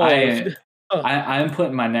 I'm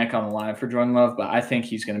putting my neck on the line for Jordan Love, but I think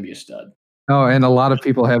he's going to be a stud. Oh, and a lot of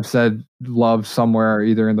people have said Love somewhere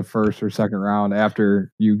either in the 1st or 2nd round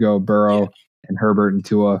after you go Burrow and Herbert and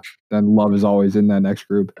Tua. Then Love is always in that next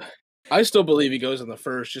group. I still believe he goes in the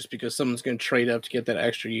 1st just because someone's going to trade up to get that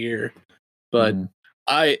extra year. But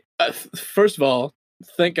I first of all,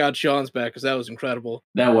 thank God Sean's back because that was incredible.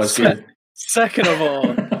 That was good. Second of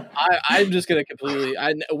all, I'm just going to completely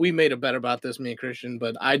 – we made a bet about this, me and Christian,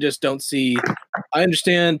 but I just don't see – I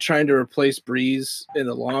understand trying to replace Breeze in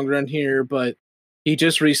the long run here, but he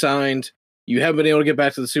just re-signed. You haven't been able to get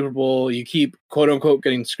back to the Super Bowl. You keep, quote-unquote,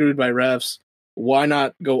 getting screwed by refs. Why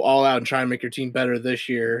not go all out and try and make your team better this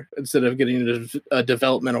year instead of getting a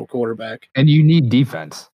developmental quarterback? And you need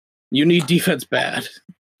defense. You need defense bad.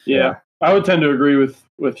 Yeah. I would tend to agree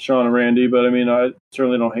with Sean and Randy, but I mean, I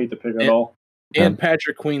certainly don't hate the pick at all. And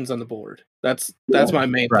Patrick Queen's on the board. That's my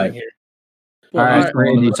main thing here. Well, All I was right, going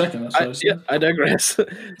to Randy. the second. That's what I said. I digress.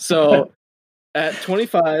 So at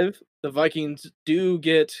 25, the Vikings do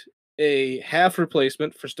get a half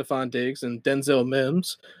replacement for Stephon Diggs and Denzel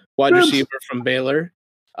Mims, wide receiver from Baylor.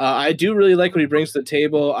 I do really like what he brings to the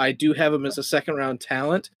table. I do have him as a second-round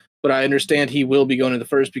talent, but I understand he will be going to the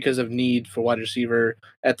first because of need for wide receiver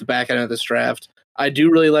at the back end of this draft. I do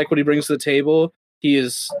really like what he brings to the table. He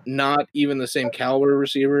is not even the same caliber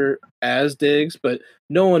receiver as Diggs, but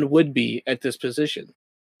no one would be at this position.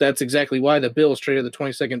 That's exactly why the Bills traded the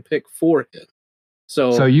 22nd pick for him.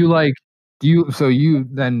 So you like you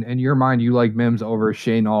then in your mind you like Mims over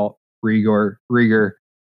Shane Alt, Rieger,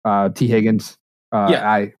 T. Higgins,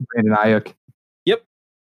 Brandon Ayuk. Yep.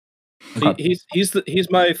 Okay.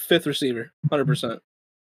 He's my fifth receiver, 100%.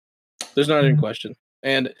 There's not any question.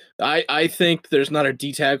 And I think there's not a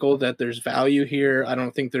D tackle that there's value here. I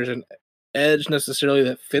don't think there's an edge necessarily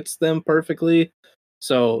that fits them perfectly.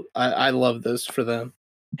 So I love this for them.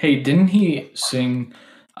 Hey, didn't he sing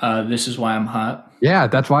This Is Why I'm Hot? Yeah,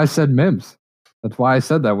 that's why I said Mims. That's why I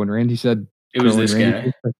said that when Randy said It was when this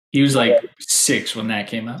Randy guy. He was like 6 when that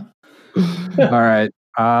came out. All right.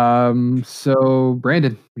 So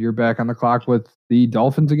Brandon, you're back on the clock with the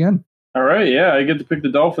Dolphins again. All right, yeah, I get to pick the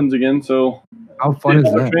Dolphins again. So How fun is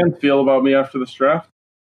how that? fans feel about me after this draft?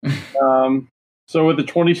 So with the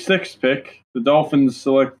 26th pick, the Dolphins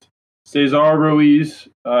select Cesar Ruiz,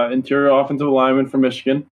 interior offensive lineman from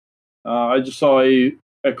Michigan. I just saw a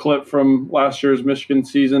clip from last year's Michigan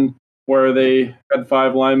season where they had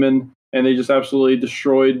 5 linemen and they just absolutely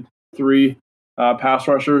destroyed 3 pass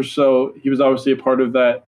rushers. So he was obviously a part of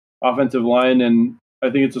that offensive line, and I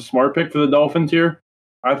think it's a smart pick for the Dolphins here.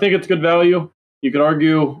 I think it's good value. You could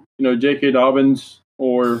argue, J.K. Dobbins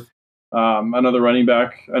or another running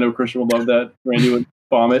back. I know Christian would love that. Randy would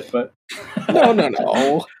bomb it, but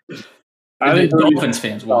No. I think Dolphins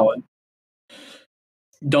fans will. solid.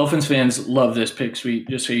 Dolphins fans love this pick, Sweet,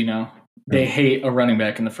 just so you know. They hate a running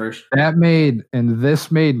back in the first.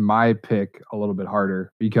 This made my pick a little bit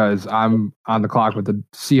harder because I'm on the clock with the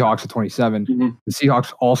Seahawks at 27. Mm-hmm. The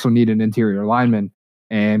Seahawks also need an interior lineman,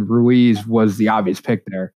 and Ruiz was the obvious pick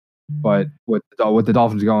there. But with the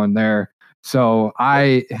Dolphins going there, so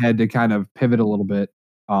I had to kind of pivot a little bit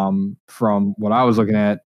from what I was looking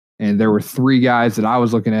at, and there were 3 guys that I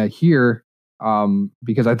was looking at here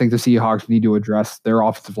because I think the Seahawks need to address their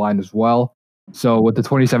offensive line as well. So with the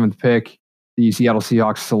 27th pick, the Seattle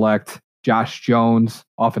Seahawks select Josh Jones,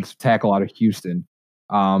 offensive tackle out of Houston.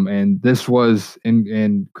 And this was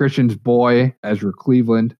in Christian's boy, Ezra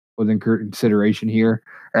Cleveland, was in consideration here,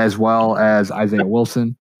 as well as Isaiah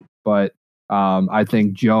Wilson. But I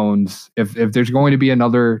think Jones, if there's going to be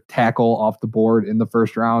another tackle off the board in the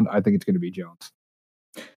first round, I think it's going to be Jones.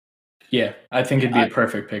 Yeah, I think it'd be a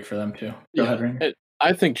perfect pick for them too. Go ahead, Randy.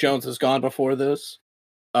 I think Jones has gone before this.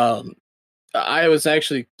 I was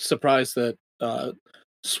actually surprised that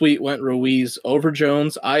Sweet went Ruiz over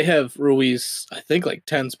Jones. I have Ruiz, I think, like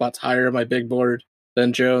 10 spots higher on my big board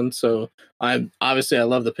than Jones. So I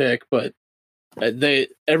love the pick, but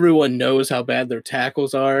everyone knows how bad their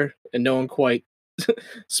tackles are, and no one quite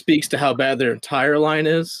speaks to how bad their entire line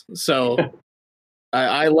is. So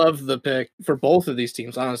I love the pick for both of these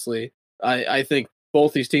teams. Honestly, I think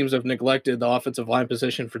both these teams have neglected the offensive line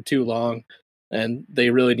position for too long, and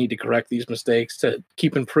they really need to correct these mistakes to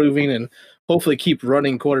keep improving and hopefully keep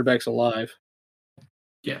running quarterbacks alive.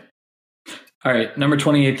 Yeah. All right, number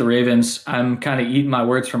 28, the Ravens. I'm kind of eating my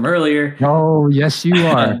words from earlier. Oh, yes, you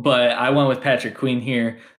are. But I went with Patrick Queen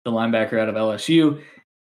here, the linebacker out of LSU.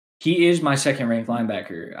 He is my second-ranked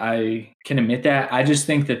linebacker. I can admit that. I just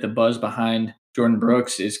think that the buzz behind Jordan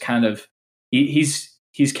Brooks is kind of he's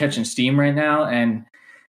catching steam right now, and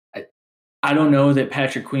I don't know that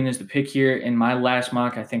Patrick Queen is the pick here. In my last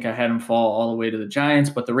mock, I think I had him fall all the way to the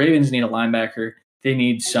Giants, but the Ravens need a linebacker. They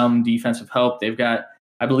need some defensive help. They've got,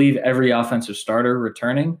 I believe, every offensive starter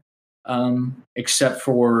returning, except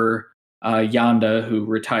for Yanda, who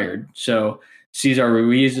retired. So Cesar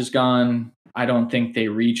Ruiz is gone. I don't think they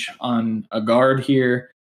reach on a guard here.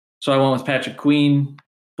 So I went with Patrick Queen,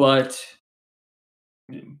 but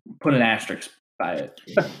put an asterisk by it.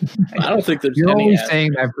 I don't think there's You're any only asterisk.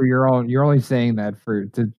 saying that for your own. You're only saying that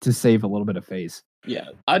to save a little bit of face. Yeah,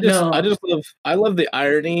 I love the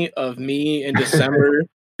irony of me in December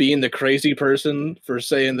being the crazy person for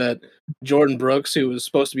saying that Jordan Brooks, who was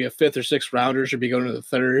supposed to be a 5th or 6th rounder, should be going to the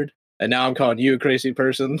 3rd, and now I'm calling you a crazy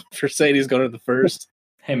person for saying he's going to the 1st.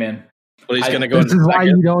 Hey man, But he's going to go. This is why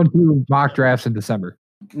you don't do mock drafts in December.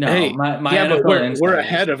 no, Hey, my but NFL we're insiders-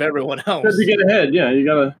 ahead of everyone else. Good to get ahead. Yeah, you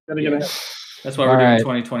gotta get ahead. That's why we're All doing right.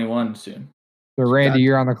 2021 soon. So Randy,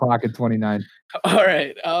 you're on the clock at 29. All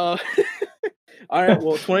right. All right,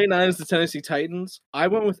 well, 29 is the Tennessee Titans. I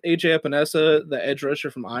went with A.J. Epinesa, the edge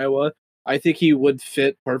rusher from Iowa. I think he would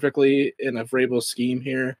fit perfectly in a Vrabel scheme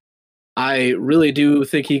here. I really do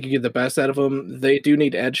think he could get the best out of him. They do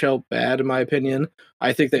need edge help bad, in my opinion.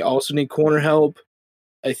 I think they also need corner help.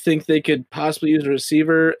 I think they could possibly use a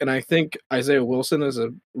receiver, and I think Isaiah Wilson is a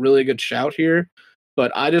really good shout here.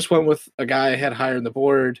 But I just went with a guy I had higher on the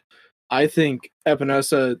board. I think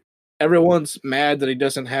Epinesa, everyone's mad that he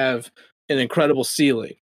doesn't have an incredible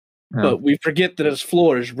ceiling. Yeah. But we forget that his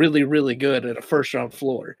floor is really, really good at a first-round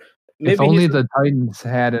floor. Maybe if only the Titans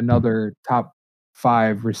had another top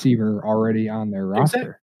 5 receiver already on their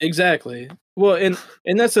roster. Exactly. Well, and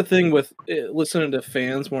that's the thing with listening to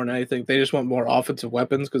fans more than anything. They just want more offensive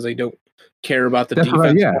weapons because they don't care about the defense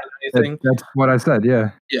right, more than anything. That's what I said,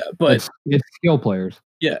 yeah. Yeah, but it's skill players.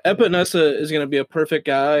 Yeah, Epinesa is going to be a perfect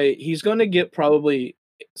guy. He's going to get probably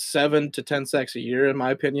 7 to 10 sacks a year, in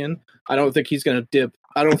my opinion. I don't think he's going to dip.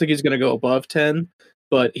 I don't think he's going to go above 10,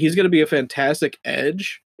 but he's going to be a fantastic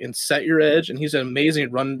edge and set your edge, and he's an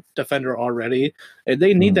amazing run defender already, and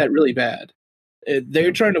they need that really bad.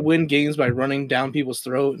 They're trying to win games by running down people's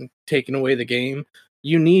throat and taking away the game.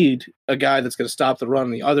 You need a guy that's going to stop the run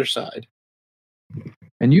on the other side.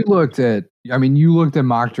 And you looked at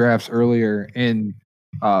mock drafts earlier in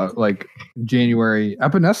like January.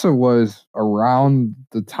 Epinesa was around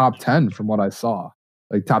the top 10 from what I saw,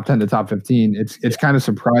 like top 10 to top 15. It's kind of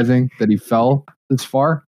surprising that he fell this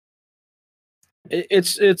far.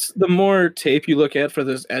 It's the more tape you look at for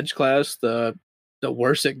this edge class, the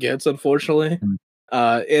worse it gets, unfortunately.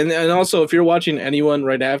 And also, if you're watching anyone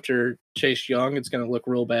right after Chase Young, it's going to look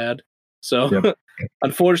real bad. So,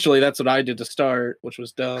 unfortunately, that's what I did to start, which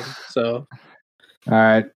was dumb. So, all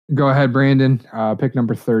right, go ahead, Brandon. Pick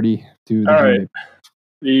number 30.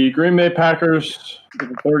 The Green Bay Packers, with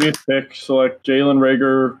the 30th pick, select Jalen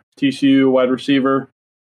Reagor, TCU wide receiver.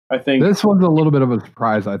 I think this was a little bit of a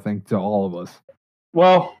surprise, I think, to all of us.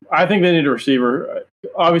 Well, I think they need a receiver.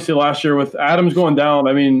 Obviously, last year with Adams going down,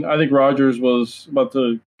 I think Rodgers was about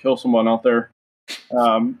to kill someone out there.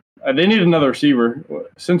 They need another receiver.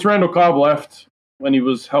 Since Randall Cobb left when he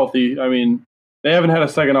was healthy, they haven't had a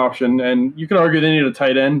second option. And you could argue they need a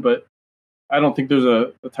tight end, but I don't think there's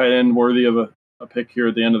a tight end worthy of a pick here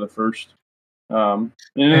at the end of the first. And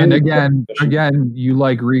again, you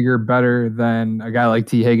like Reagor better than a guy like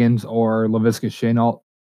T. Higgins or Laviska Shenault.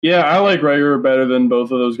 Yeah, I like Reagor better than both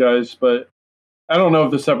of those guys, but I don't know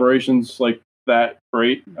if the separation's like that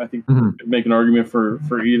great. I think you could make an argument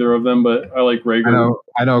for either of them, but I like Reagor.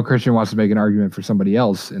 I know Christian wants to make an argument for somebody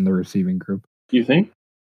else in the receiving group. Do you think?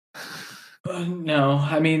 No,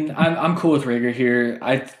 I'm cool with Reagor here.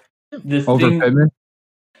 Pittman?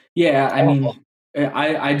 Yeah,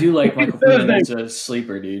 I do like Michael Pittman as a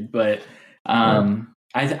sleeper, dude, but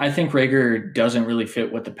I think Reagor doesn't really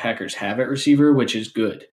fit what the Packers have at receiver, which is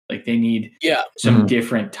good. Like they need some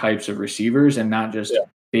different types of receivers and not just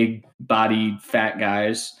big bodied fat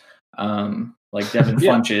guys like Devin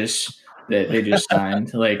Funchess that they just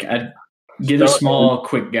signed. Like I'd get a small,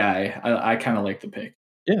 quick guy. I kind of like the pick.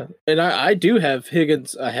 Yeah, and I do have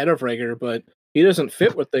Higgins ahead of Reagor, but he doesn't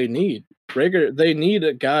fit what they need. Reagor, they need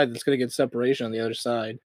a guy that's going to get separation on the other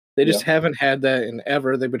side. They just haven't had that in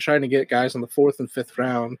ever. They've been trying to get guys in the 4th and 5th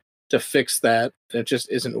round to fix that. It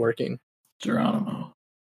just isn't working. Geronimo.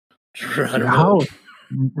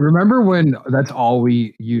 Remember when that's all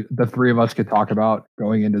the three of us could talk about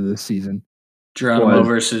going into this season? Geronimo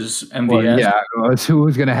versus MVS? It was who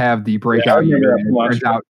was going to have the breakout year. And it turns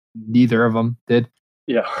out neither of them did.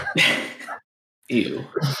 Yeah. Ew.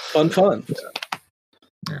 Fun.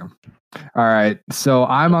 Yeah. All right. So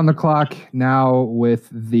I'm on the clock now with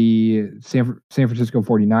the San Francisco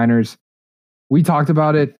 49ers. We talked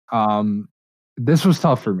about it. This was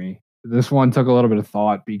tough for me. This one took a little bit of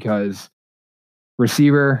thought because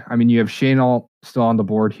receiver, you have Shenault still on the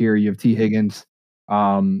board here. You have T. Higgins.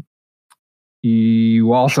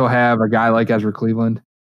 You also have a guy like Ezra Cleveland.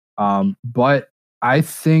 But I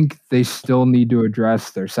think they still need to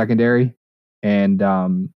address their secondary. And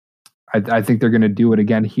I think they're going to do it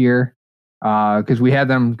again here because we had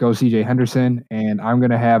them go C.J. Henderson, and I'm going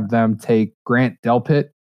to have them take Grant Delpit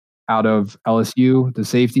out of LSU, the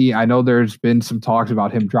safety. I know there's been some talks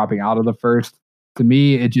about him dropping out of the first. To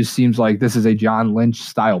me, it just seems like this is a John Lynch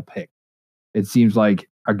style pick. It seems like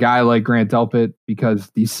a guy like Grant Delpit because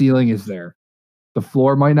the ceiling is there. The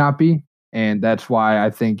floor might not be, and that's why I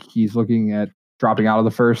think he's looking at dropping out of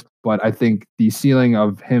the first. But I think the ceiling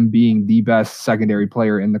of him being the best secondary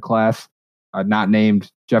player in the class, not named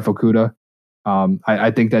Jeff Okudah,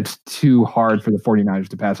 I think that's too hard for the 49ers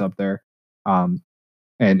to pass up there, and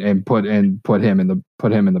put him in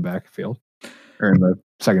the backfield. or in the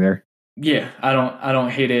secondary. Yeah, I don't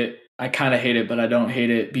hate it. I kind of hate it, but I don't hate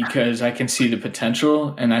it because I can see the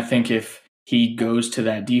potential, and I think if he goes to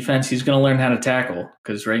that defense, he's going to learn how to tackle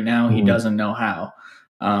because right now he doesn't know how.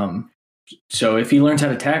 So if he learns how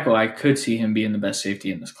to tackle, I could see him being the best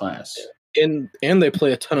safety in this class. And they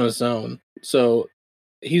play a ton of zone, so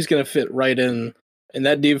he's going to fit right in. And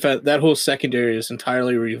that defense, that whole secondary is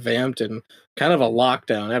entirely revamped and kind of a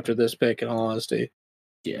lockdown after this pick. In all honesty,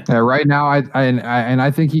 yeah. Right now,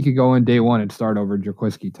 I think he could go in day one and start over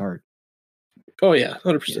Jaquiski Tart. Oh yeah,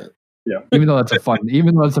 100%. Yeah. Even though it's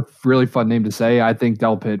a really fun name to say, I think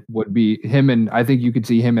Delpit would be him, and I think you could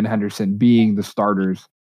see him and Henderson being the starters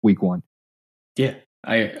week 1. Yeah,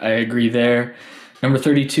 I agree there. Number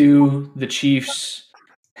 32, the Chiefs.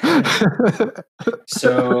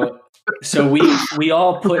 So we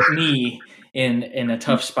all put me in a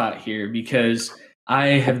tough spot here because I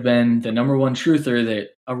have been the number one truther that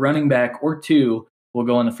a running back or two will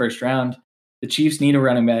go in the first round. The Chiefs need a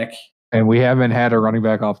running back. And we haven't had a running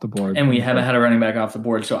back off the board.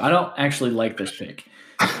 So I don't actually like this pick.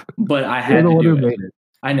 But I had to do it.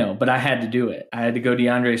 I know, but I had to do it. I had to go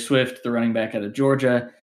DeAndre Swift, the running back out of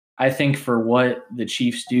Georgia. I think for what the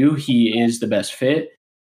Chiefs do, he is the best fit.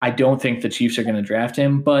 I don't think the Chiefs are going to draft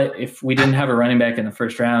him, but if we didn't have a running back in the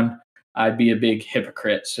first round, I'd be a big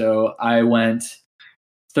hypocrite. So I went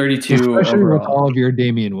 32 especially overall. with all of your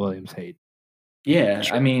Damian Williams hate. Yeah,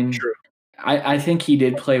 I mean, I think he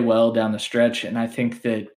did play well down the stretch, and I think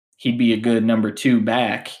that he'd be a good number 2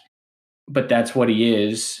 back, but that's what he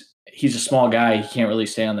is. He's a small guy. He can't really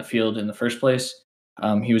stay on the field in the first place.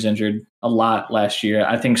 He was injured a lot last year.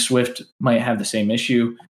 I think Swift might have the same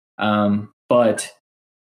issue, but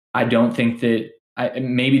I don't think that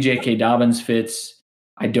maybe J.K. Dobbins fits.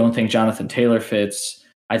 I don't think Jonathan Taylor fits.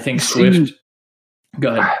 I think Swift.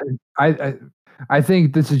 Go ahead. I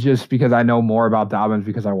think this is just because I know more about Dobbins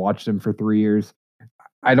because I watched him for 3 years.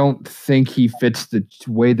 I don't think he fits the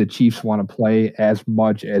way the Chiefs want to play as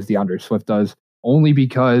much as DeAndre Swift does, only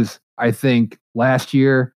because I think last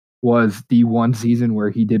year was the one season where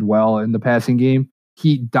he did well in the passing game.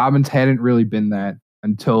 Dobbins hadn't really been that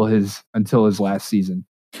until his last season,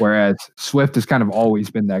 whereas Swift has kind of always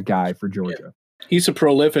been that guy for Georgia. Yeah. He's a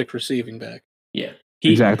prolific receiving back. Yeah.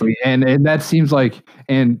 Exactly. And that seems like,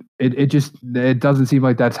 and it doesn't seem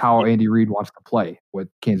like that's how Andy Reid wants to play with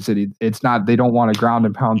Kansas City. It's not, they don't want a ground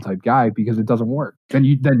and pound type guy because it doesn't work. Then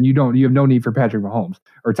you have no need for Patrick Mahomes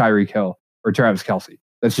or Tyreek Hill or Travis Kelce.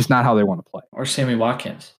 That's just not how they want to play. Or Sammy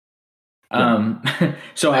Watkins. Yeah.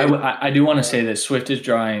 So I do want to say that Swift is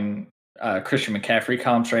drawing Christian McCaffrey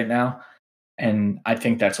comps right now. And I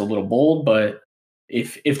think that's a little bold, but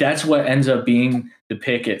if that's what ends up being the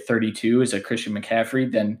pick at 32 is a Christian McCaffrey,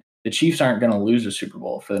 then the Chiefs aren't going to lose a Super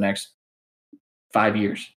Bowl for the next 5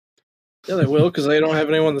 years. Yeah, they will because they don't have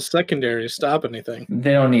anyone in the secondary to stop anything.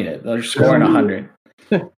 They don't need it. They're scoring 100.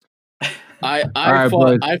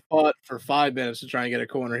 I fought for 5 minutes to try and get a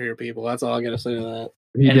corner here, people. That's all I got to say to that.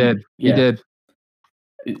 He did.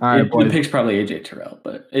 The pick's probably AJ Terrell,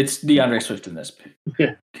 but it's DeAndre Swift in this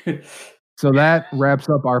pick. So that wraps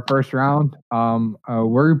up our first round.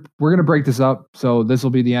 We're gonna break this up. So this will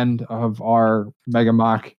be the end of our Mega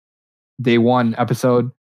Mock Day 1 episode.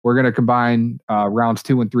 We're gonna combine rounds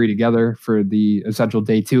 2 and 3 together for the essential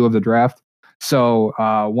Day 2 of the draft. So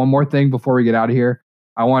one more thing before we get out of here,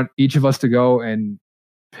 I want each of us to go and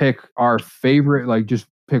pick our favorite. Like just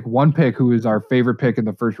pick one pick who is our favorite pick in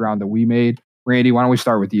the first round that we made. Randy, why don't we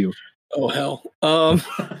start with you? Oh hell.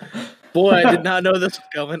 Boy, I did not know this was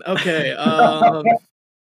coming. Okay. Oh,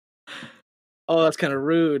 that's kind of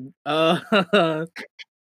rude. All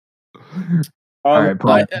right,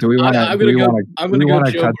 Paul. Do we want to? I'm gonna go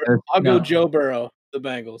Joe. I'll go Joe Burrow, the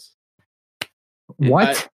Bengals.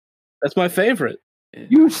 What? That's my favorite.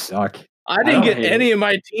 You suck. I didn't get any of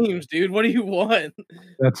my teams, dude. What do you want?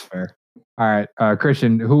 That's fair. All right,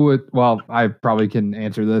 Christian. Well, I probably can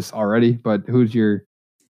answer this already, but who was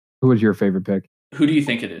your favorite pick? Who do you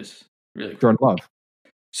think it is? Really, Jordan Love.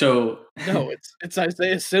 So no, it's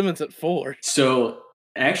Isaiah Simmons at 4. So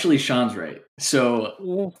actually, Sean's right.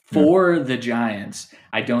 So for the Giants,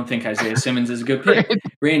 I don't think Isaiah Simmons is a good pick.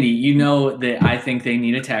 Randy, you know that I think they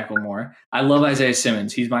need to tackle more. I love Isaiah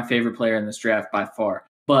Simmons. He's my favorite player in this draft by far.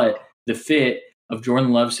 But the fit of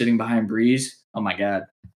Jordan Love sitting behind Breeze, oh my God,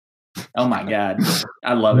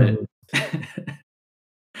 I love it.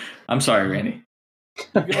 I'm sorry, Randy.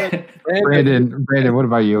 Brandon, what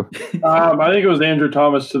about you? I think it was Andrew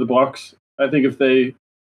Thomas to the Bucs. I think if they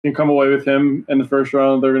can come away with him in the first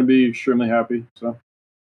round, they're going to be extremely happy. So,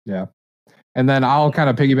 yeah. And then I'll kind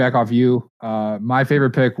of piggyback off you. My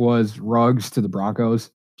favorite pick was Ruggs to the Broncos,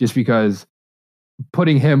 just because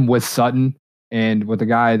putting him with Sutton and with the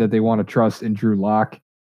guy that they want to trust in Drew Lock,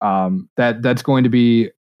 that's going to be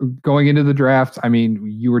going into the draft. I mean,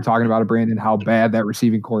 you were talking about it, Brandon, how bad that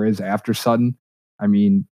receiving core is after Sutton. I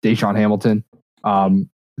mean, Deshaun Hamilton.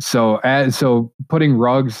 So putting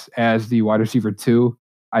Ruggs as the wide receiver 2,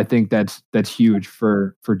 I think that's huge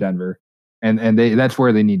for Denver, and that's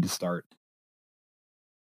where they need to start.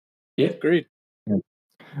 Yeah, agreed. Yeah.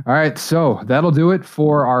 All right, so that'll do it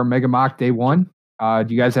for our Mega Mock Day 1. Do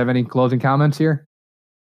you guys have any closing comments here?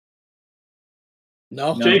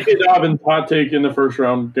 No. J.K. Dobbins hot take in the first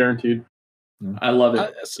round, guaranteed. I love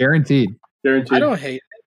it. Guaranteed. Guaranteed. I don't hate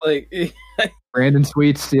it. Like Brandon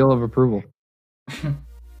Sweet's seal of approval.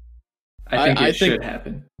 I think it should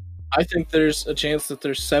happen. I think there's a chance that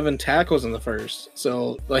there's 7 tackles in the first.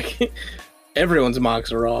 So like everyone's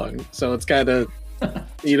mocks are wrong. So it's kind of,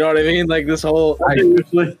 you know what I mean? Like this whole.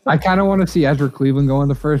 I kind of want to see Ezra Cleveland go in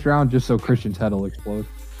the first round just so Christian's head will explode.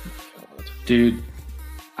 Dude,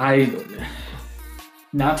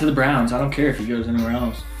 not to the Browns. I don't care if he goes anywhere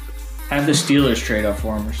else. Have the Steelers trade up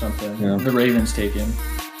for him or something. Yeah. The Ravens take him.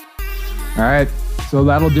 All right. So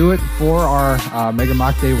that'll do it for our Mega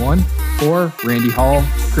Mock Day 1. For Randy Hall,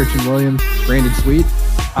 Christian Williams, Brandon Sweet,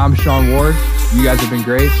 I'm Sean Ward. You guys have been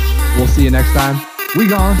great. We'll see you next time. We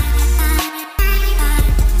gone.